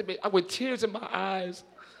hard as it be, with tears in my eyes,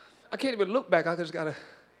 I can't even look back. I just got to.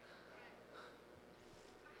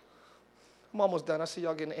 I'm almost done. I see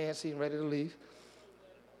y'all getting antsy and ready to leave.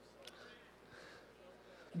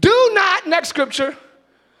 Do not, next scripture.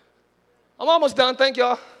 I'm almost done. Thank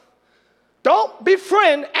y'all. Don't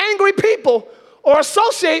befriend angry people or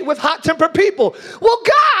associate with hot-tempered people. Well,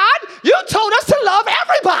 God, you told us to love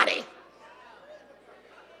everybody.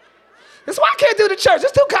 That's why I can't do the church.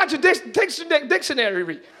 It's too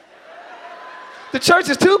contradictionary. The church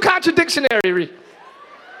is too contradictionary.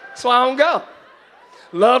 So I don't go.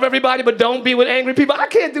 Love everybody, but don't be with angry people. I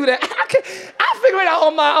can't do that. I figure it out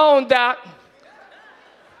on my own, Doc.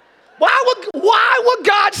 Why would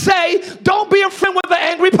God say, don't be a friend with an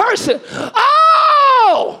angry person?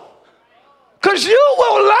 Oh, because you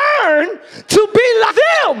will learn to be like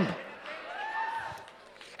them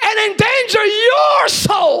and endanger your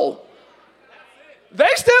soul. They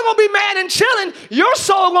still going to be mad and chilling. Your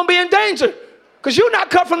soul going to be in danger because you're not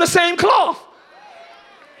cut from the same cloth.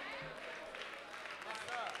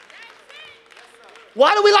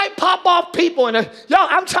 Why do we like pop off people? And yo,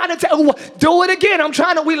 I'm trying to tell, do it again.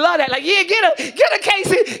 We love that. Like, yeah, get a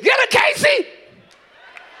Casey. Get a Casey.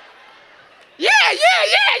 Yeah.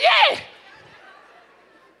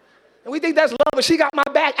 And we think that's love, but she got my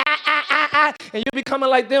back. And you're becoming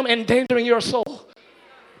like them, endangering your soul.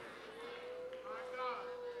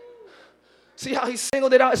 See how he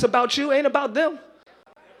singled it out? It's about you, ain't about them.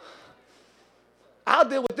 I'll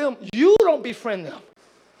deal with them. You don't befriend them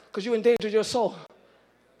because you endanger your soul.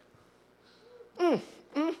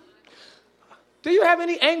 Do you have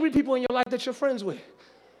any angry people in your life that you're friends with?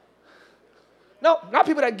 No, not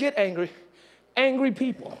people that get angry. Angry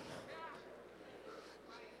people.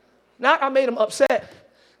 Not I made them upset.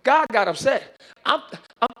 God got upset. I'm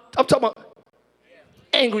talking about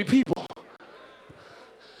angry people.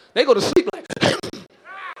 They go to sleep like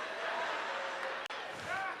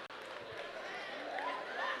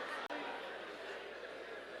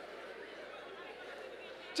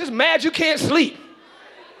just mad you can't sleep.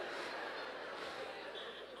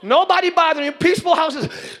 Nobody bothering you. Peaceful houses.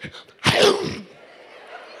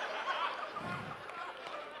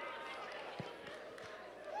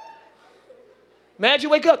 Mad you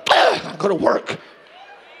wake up. I go to work.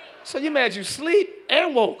 So you mad you sleep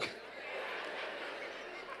and woke.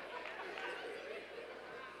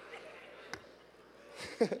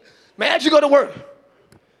 Mad you go to work.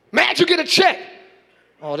 Mad you get a check.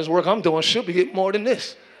 All this work I'm doing should be getting more than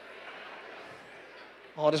this.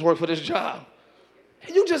 All this work for this job.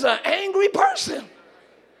 And you just an angry person.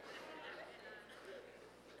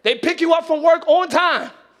 They pick you up from work on time,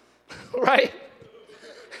 right?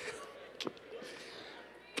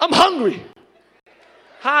 I'm hungry.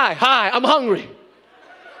 Hi, I'm hungry.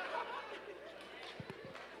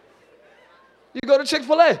 You go to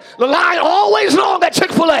Chick-fil-A. The line always long at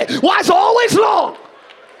Chick-fil-A. Why is it always long?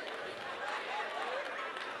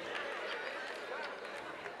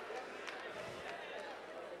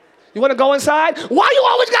 You want to go inside? Why you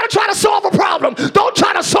always got to try to solve a problem? Don't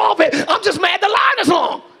try to solve it. I'm just mad the line is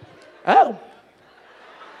long. Oh.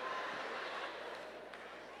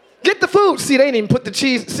 Get the food. See, they ain't even put the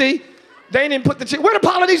cheese. See, they ain't even put the cheese. Where the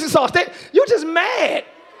Polynesian sauce? You're just mad.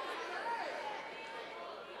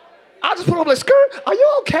 I just put on the skirt. Are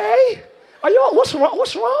you okay? Are you? What's wrong?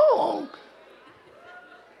 What's wrong?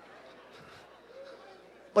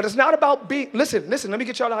 But it's not about being. Listen. Let me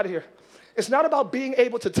get y'all out of here. It's not about being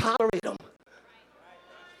able to tolerate them.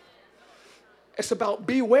 It's about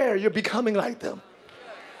beware you're becoming like them.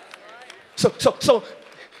 So,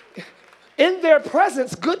 in their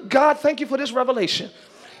presence, good God, thank you for this revelation.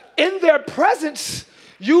 In their presence,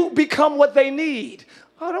 you become what they need.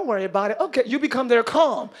 Oh, don't worry about it. Okay, you become their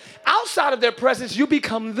calm. Outside of their presence, you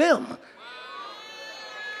become them.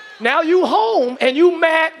 Now you home and you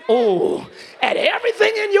mad, at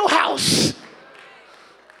everything in your house.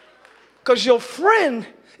 Because your friend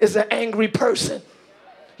is an angry person.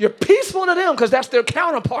 You're peaceful to them because that's their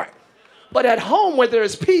counterpart. But at home where there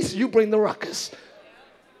is peace, you bring the ruckus.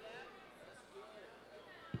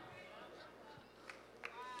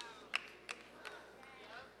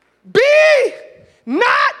 Be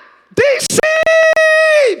not deceived.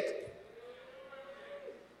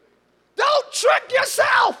 Don't trick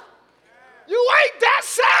yourself. You ain't that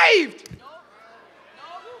saved.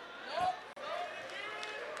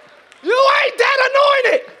 You ain't that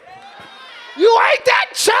anointed. You ain't that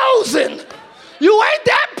chosen. You ain't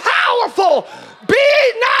that powerful.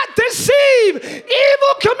 Be not deceived.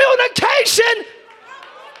 Evil communication.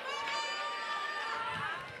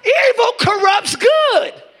 Evil corrupts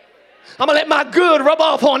good. I'm going to let my good rub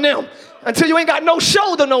off on them until you ain't got no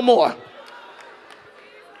shoulder no more.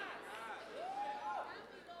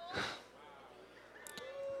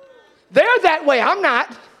 They're that way. I'm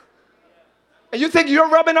not. And you think you're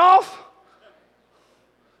rubbing off?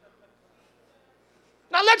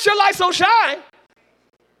 Now let your light so shine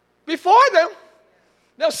before them.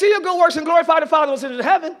 They'll see your good works and glorify the Father who is in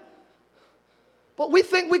heaven. But we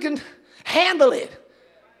think we can handle it.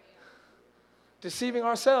 Deceiving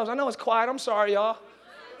ourselves. I know it's quiet. I'm sorry, y'all.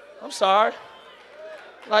 I'm sorry.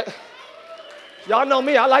 Like, y'all know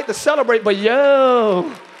me. I like to celebrate, but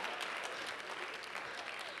yo.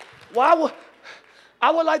 I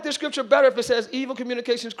would like this scripture better if it says evil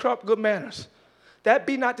communications corrupt good manners. That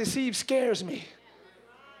be not deceived scares me.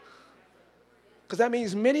 Because that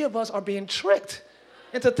means many of us are being tricked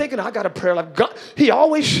into thinking, I got a prayer life. God, he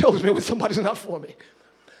always shows me when somebody's not for me.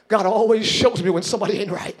 God always shows me when somebody ain't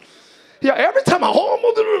right. Yeah, every time I hold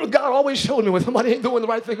God always shows me when somebody ain't doing the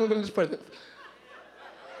right thing in his presence.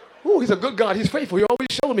 Ooh, he's a good God. He's faithful. He always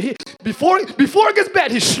shows me. Before it gets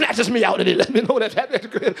bad, he snatches me out and he let me know that's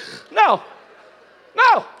good. No.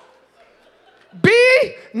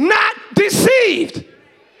 Be not deceived.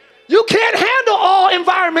 You can't handle all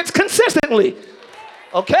environments consistently.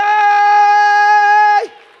 Okay?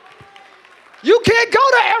 You can't go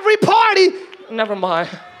to every party. Never mind.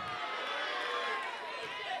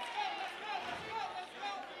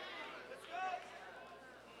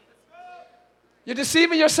 You're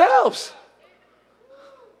deceiving yourselves.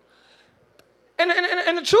 And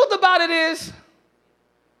the truth about it is,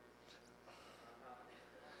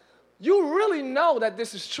 you really know that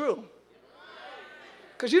this is true.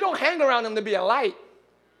 Because you don't hang around them to be a light.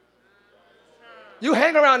 You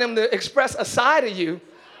hang around them to express a side of you.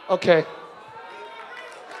 Okay.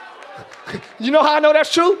 You know how I know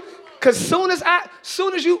that's true? Because soon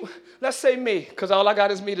as you, let's say me, because all I got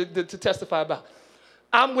is me to testify about.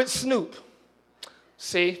 I'm with Snoop.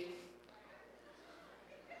 See?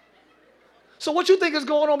 So what you think is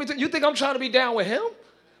going on between, you think I'm trying to be down with him?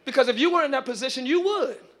 Because if you were in that position, you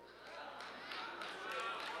would.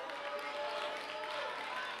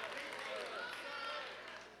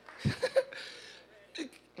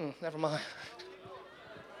 Never mind.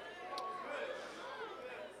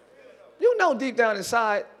 You know deep down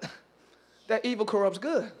inside that evil corrupts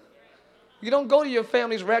good. You don't go to your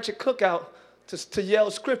family's ratchet cookout to yell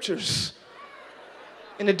scriptures.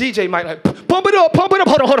 And the DJ might like, pump it up, hold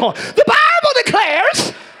on. The Bible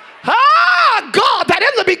declares, God, that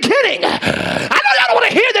in the beginning. I know y'all don't want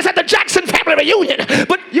to hear this at the Jackson family reunion,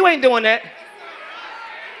 but you ain't doing that.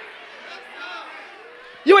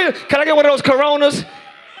 Can I get one of those Coronas?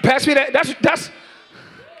 Pass me that. That's.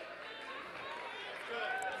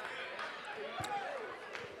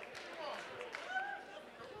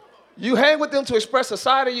 You hang with them to express a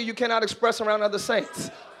side of you cannot express around other saints.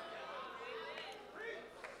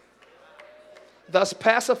 Thus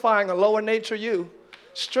pacifying a lower nature you,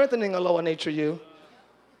 strengthening a lower nature you.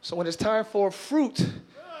 So when it's time for fruit,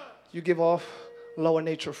 you give off lower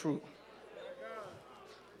nature fruit.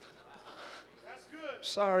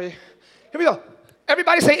 Sorry. Here we go.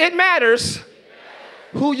 Everybody say, it matters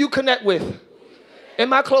who you connect with. In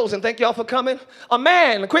my closing, thank y'all for coming. A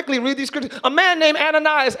man, quickly read these scriptures. A man named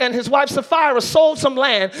Ananias and his wife Sapphira sold some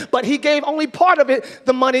land, but he gave only part of it,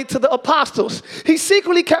 the money, to the apostles. He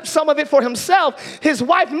secretly kept some of it for himself. His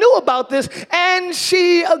wife knew about this, and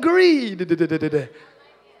she agreed.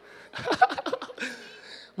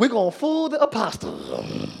 We're going to fool the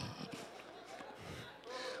apostles.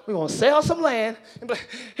 We're going to sell some land and be like,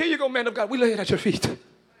 here you go, man of God. We lay it at your feet.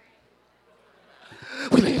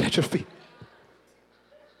 We lay it at your feet.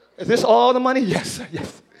 Is this all the money? Yes, sir,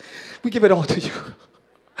 yes. We give it all to you.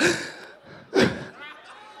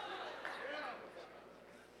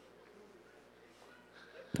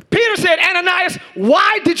 Peter said, Ananias,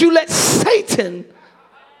 why did you let Satan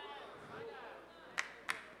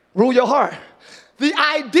rule your heart? The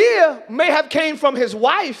idea may have came from his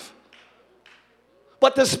wife,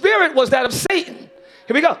 but the spirit was that of Satan.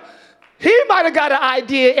 Here we go. He might have got an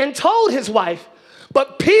idea and told his wife,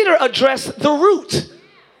 but Peter addressed the root.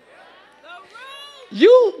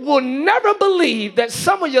 You will never believe that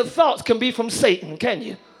some of your thoughts can be from Satan, can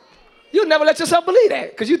you? You'll never let yourself believe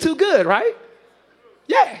that because you're too good, right?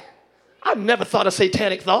 Yeah. I've never thought a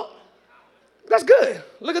satanic thought. That's good.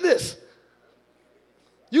 Look at this.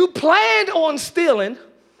 You planned on stealing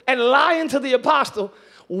and lying to the apostle.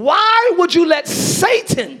 Why would you let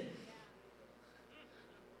Satan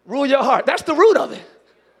rule your heart? That's the root of it.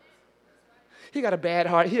 He got a bad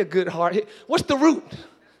heart. He a good heart. What's the root?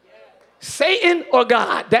 Satan or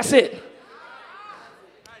God? That's it.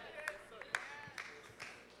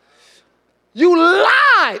 You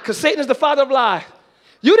lied, because Satan is the father of lies.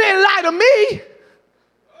 You didn't lie to me.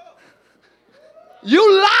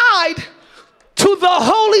 You lied to the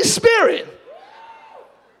Holy Spirit.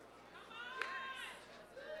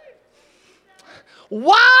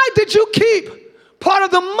 Why did you keep part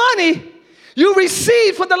of the money you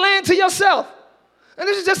received for the land to yourself? And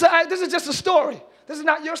this is just a story. This is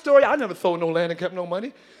not your story. I never sold no land and kept no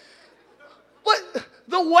money. But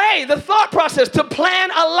the thought process to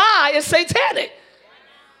plan a lie is satanic.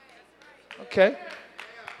 Okay.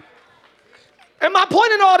 And my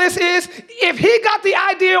point in all this is, if he got the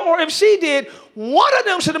idea or if she did, one of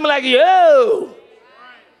them should have been like, yo,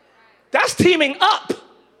 that's teaming up.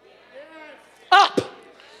 Up.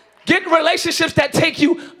 Get relationships that take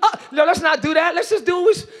you up. No, let's not do that. Let's just do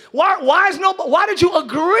it. Why did you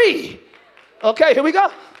agree? Okay, here we go.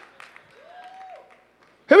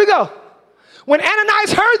 Here we go. When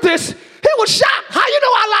Ananias heard this, he was shocked. How you know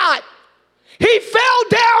I lied? He fell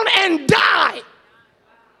down and died.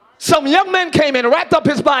 Some young men came in, wrapped up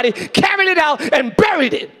his body, carried it out, and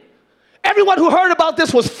buried it. Everyone who heard about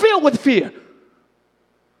this was filled with fear.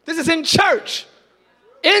 This is in church.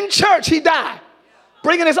 In church, he died,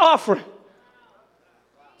 bringing his offering.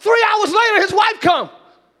 3 hours later, his wife come.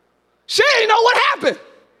 She didn't know what happened.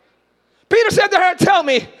 Peter said to her, tell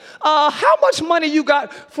me, how much money you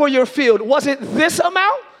got for your field? Was it this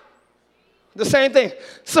amount? The same thing.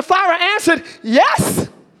 Sapphira answered, yes.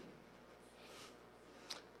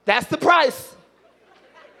 That's the price.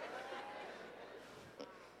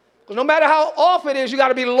 No matter how off it is, you got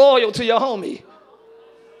to be loyal to your homie.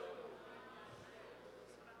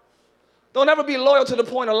 Don't ever be loyal to the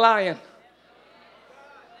point of lying.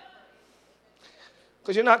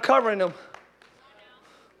 Because you're not covering them.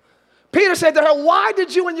 Peter said to her, why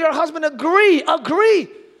did you and your husband agree? Agree.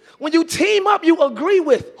 When you team up, you agree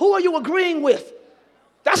with. Who are you agreeing with?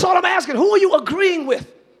 That's all I'm asking. Who are you agreeing with?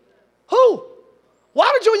 Who?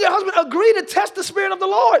 Why did you and your husband agree to test the Spirit of the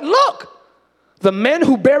Lord? Look, the men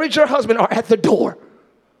who buried your husband are at the door.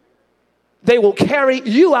 They will carry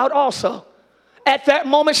you out also. At that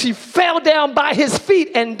moment, she fell down by his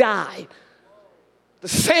feet and died. The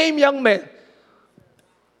same young men.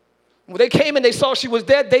 When they came and they saw she was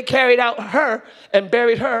dead, they carried out her and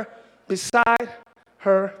buried her beside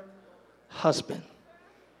her husband.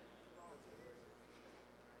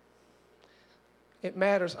 It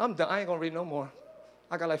matters. I'm done. I ain't going to read no more.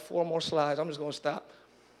 I got like 4 more slides. I'm just going to stop.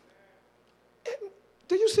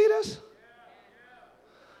 Do you see this?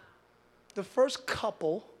 The first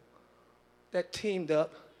couple that teamed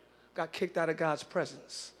up got kicked out of God's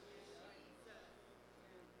presence.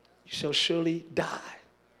 You shall surely die.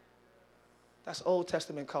 That's Old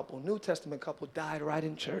Testament couple. New Testament couple died right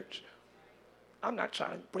in church. I'm not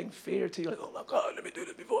trying to bring fear to you, like, oh my God, let me do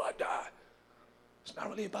this before I die. It's not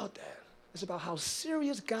really about that. It's about how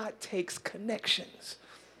serious God takes connections.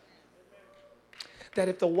 That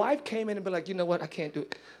if the wife came in and be like, you know what, I can't do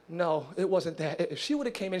it. No, it wasn't that. If she would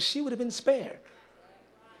have came in, she would have been spared.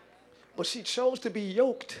 But she chose to be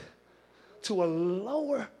yoked to a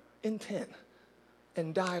lower intent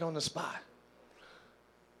and died on the spot.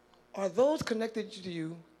 Are those connected to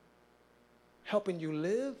you helping you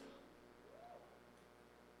live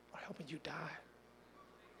or helping you die?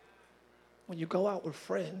 When you go out with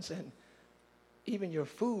friends and even your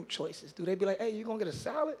food choices, do they be like, hey, you gonna get a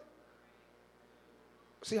salad?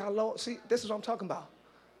 See how low, see, this is what I'm talking about.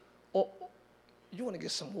 Or you wanna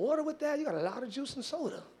get some water with that? You got a lot of juice and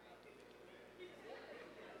soda.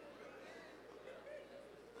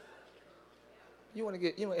 You want to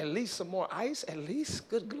get, at least some more ice, at least?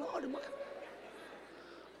 Good Lord.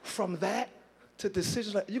 From that to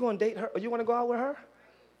decisions like, you going to date her or you want to go out with her?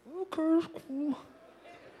 Okay.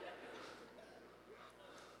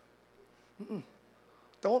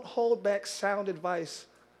 Don't hold back sound advice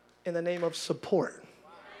in the name of support.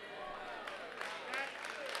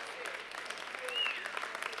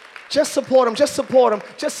 Just support him, just support him,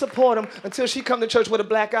 just support him until she come to church with a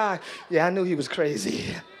black eye. Yeah, I knew he was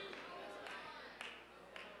crazy.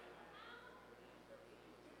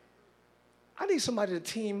 I need somebody to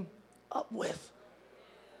team up with.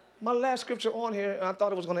 My last scripture on here, and I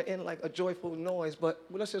thought it was going to end like a joyful noise, but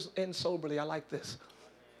let's just end soberly. I like this.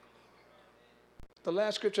 The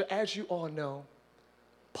last scripture, as you all know,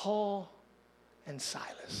 Paul and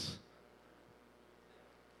Silas.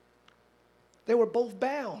 They were both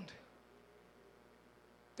bound.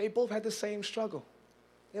 They both had the same struggle.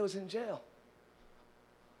 They was in jail.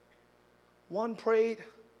 One prayed,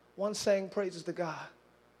 one sang praises to God.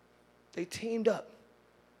 They teamed up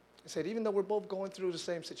and said, even though we're both going through the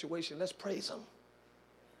same situation, let's praise him.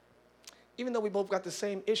 Even though we both got the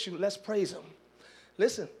same issue, let's praise him.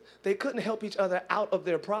 Listen, they couldn't help each other out of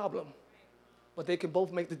their problem, but they could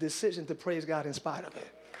both make the decision to praise God in spite of it.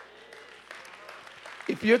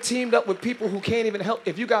 If you're teamed up with people who can't even help,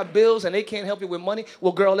 if you got bills and they can't help you with money,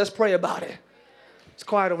 well, girl, let's pray about it. It's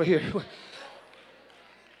quiet over here.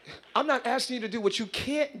 I'm not asking you to do what you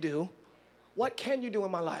can't do. What can you do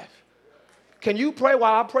in my life? Can you pray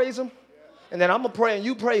while I praise him? And then I'm going to pray and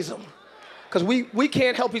you praise him. Because we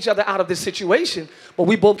can't help each other out of this situation, but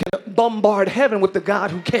we both can bombard heaven with the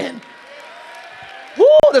God who can. Woo,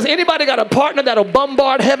 does anybody got a partner that'll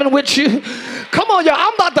bombard heaven with you? Come on, y'all.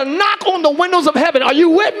 I'm about to knock on the windows of heaven. Are you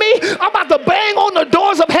with me? I'm about to bang on the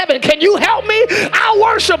doors of heaven. Can you help me? I'll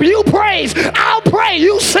worship, you praise. I'll pray,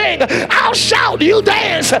 you sing. I'll shout, you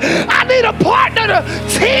dance. I need a partner to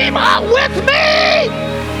team up with me.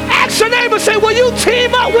 Ask your neighbor, say, will you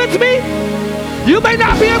team up with me? You may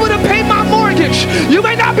not be able to pay my mortgage. You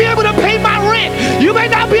may not be able to pay my rent. You may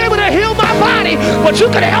not be able to heal my body, but you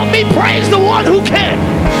can help me praise the one who can.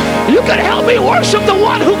 You can help me worship the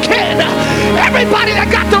one who can. Everybody that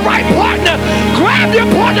got the right partner, grab your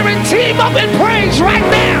partner and team up and praise right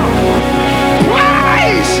now.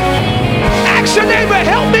 Praise! Ask your neighbor,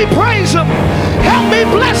 help me praise him. Help me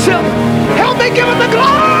bless him. Help me give him the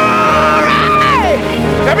glory.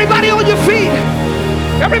 Everybody on your feet.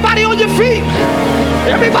 Everybody on your feet.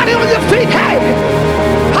 Everybody on your feet. Hey!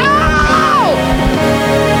 How?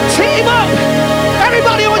 Team up.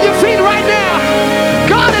 Everybody on your feet right now.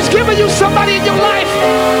 God has given you somebody in your life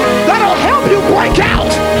that'll help you break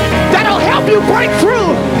out. That'll help you break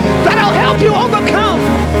through. That'll help you overcome.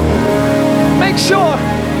 Make sure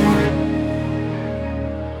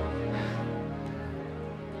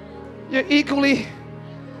you're equally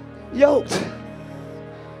yoked.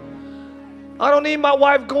 I don't need my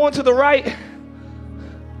wife going to the right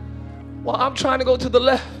while I'm trying to go to the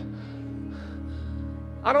left.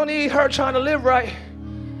 I don't need her trying to live right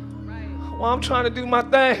while I'm trying to do my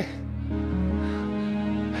thing.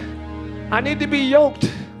 I need to be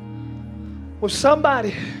yoked with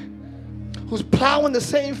somebody who's plowing the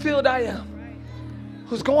same field I am,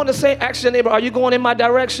 who's going the same. Ask your neighbor, are you going in my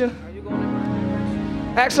direction?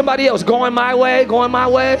 Ask somebody else, going my way, going my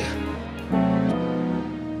way.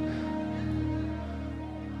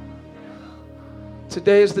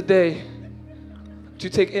 Today is the day to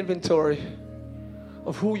take inventory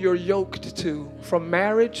of who you're yoked to, from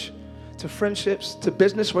marriage to friendships to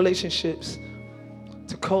business relationships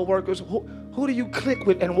to co-workers. Who do you click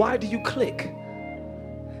with and why do you click?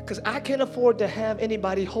 Because I can't afford to have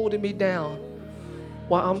anybody holding me down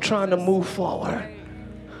while I'm trying to move forward.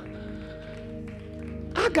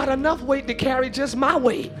 I got enough weight to carry just my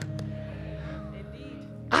weight.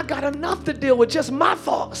 I got enough to deal with just my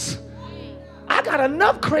thoughts. I I got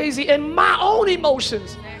enough crazy in my own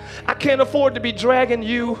emotions. I can't afford to be dragging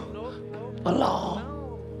you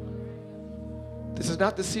along. This is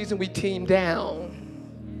not the season we team down.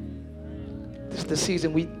 This is the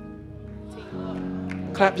season we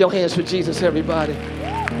clap your hands for Jesus, everybody.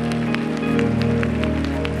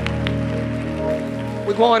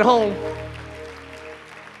 We're going home.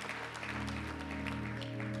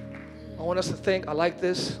 I want us to think, I like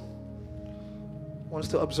this. I want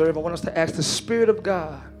us to observe. I want us to ask the Spirit of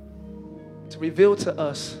God to reveal to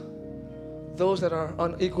us those that are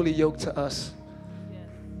unequally yoked to us.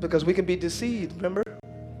 Because we can be deceived, remember?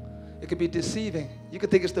 It could be deceiving. You could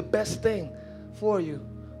think it's the best thing for you,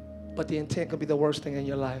 but the intent could be the worst thing in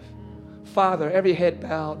your life. Father, every head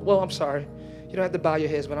bowed. Well, I'm sorry. You don't have to bow your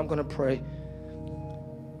heads, but I'm going to pray.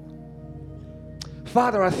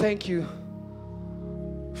 Father, I thank you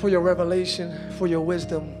for your revelation, for your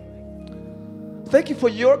wisdom. Thank you for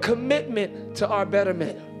your commitment to our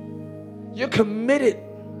betterment. You're committed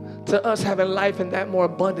to us having life and that more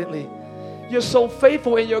abundantly. You're so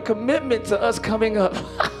faithful in your commitment to us coming up.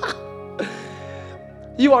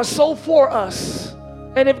 You are so for us.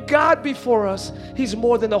 And if God be for us, he's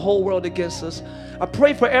more than the whole world against us. I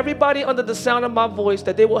pray for everybody under the sound of my voice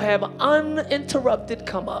that they will have uninterrupted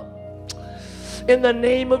come up. In the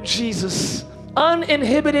name of Jesus.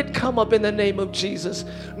 Uninhibited come up in the name of Jesus.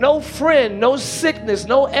 No friend, no sickness,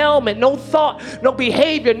 no ailment, no thought, no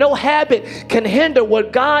behavior, no habit can hinder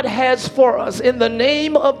what God has for us in the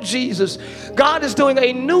name of Jesus. God is doing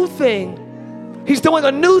a new thing. He's doing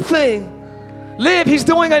a new thing. Live, he's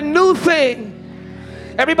doing a new thing.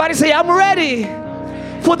 Everybody say, I'm ready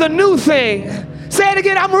for the new thing. Say it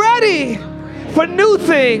again, I'm ready for new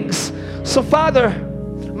things. So Father,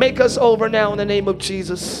 make us over now in the name of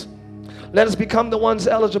Jesus. Let us become the ones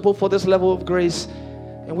eligible for this level of grace,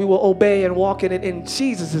 and we will obey and walk in it in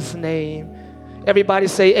Jesus' name. Everybody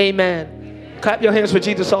say amen. Clap your hands for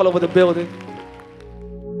Jesus all over the building.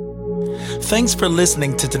 Thanks for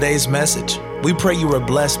listening to today's message. We pray you were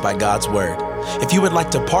blessed by God's word. If you would like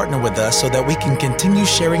to partner with us so that we can continue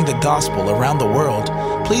sharing the gospel around the world,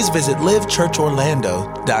 please visit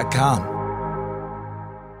livechurchorlando.com.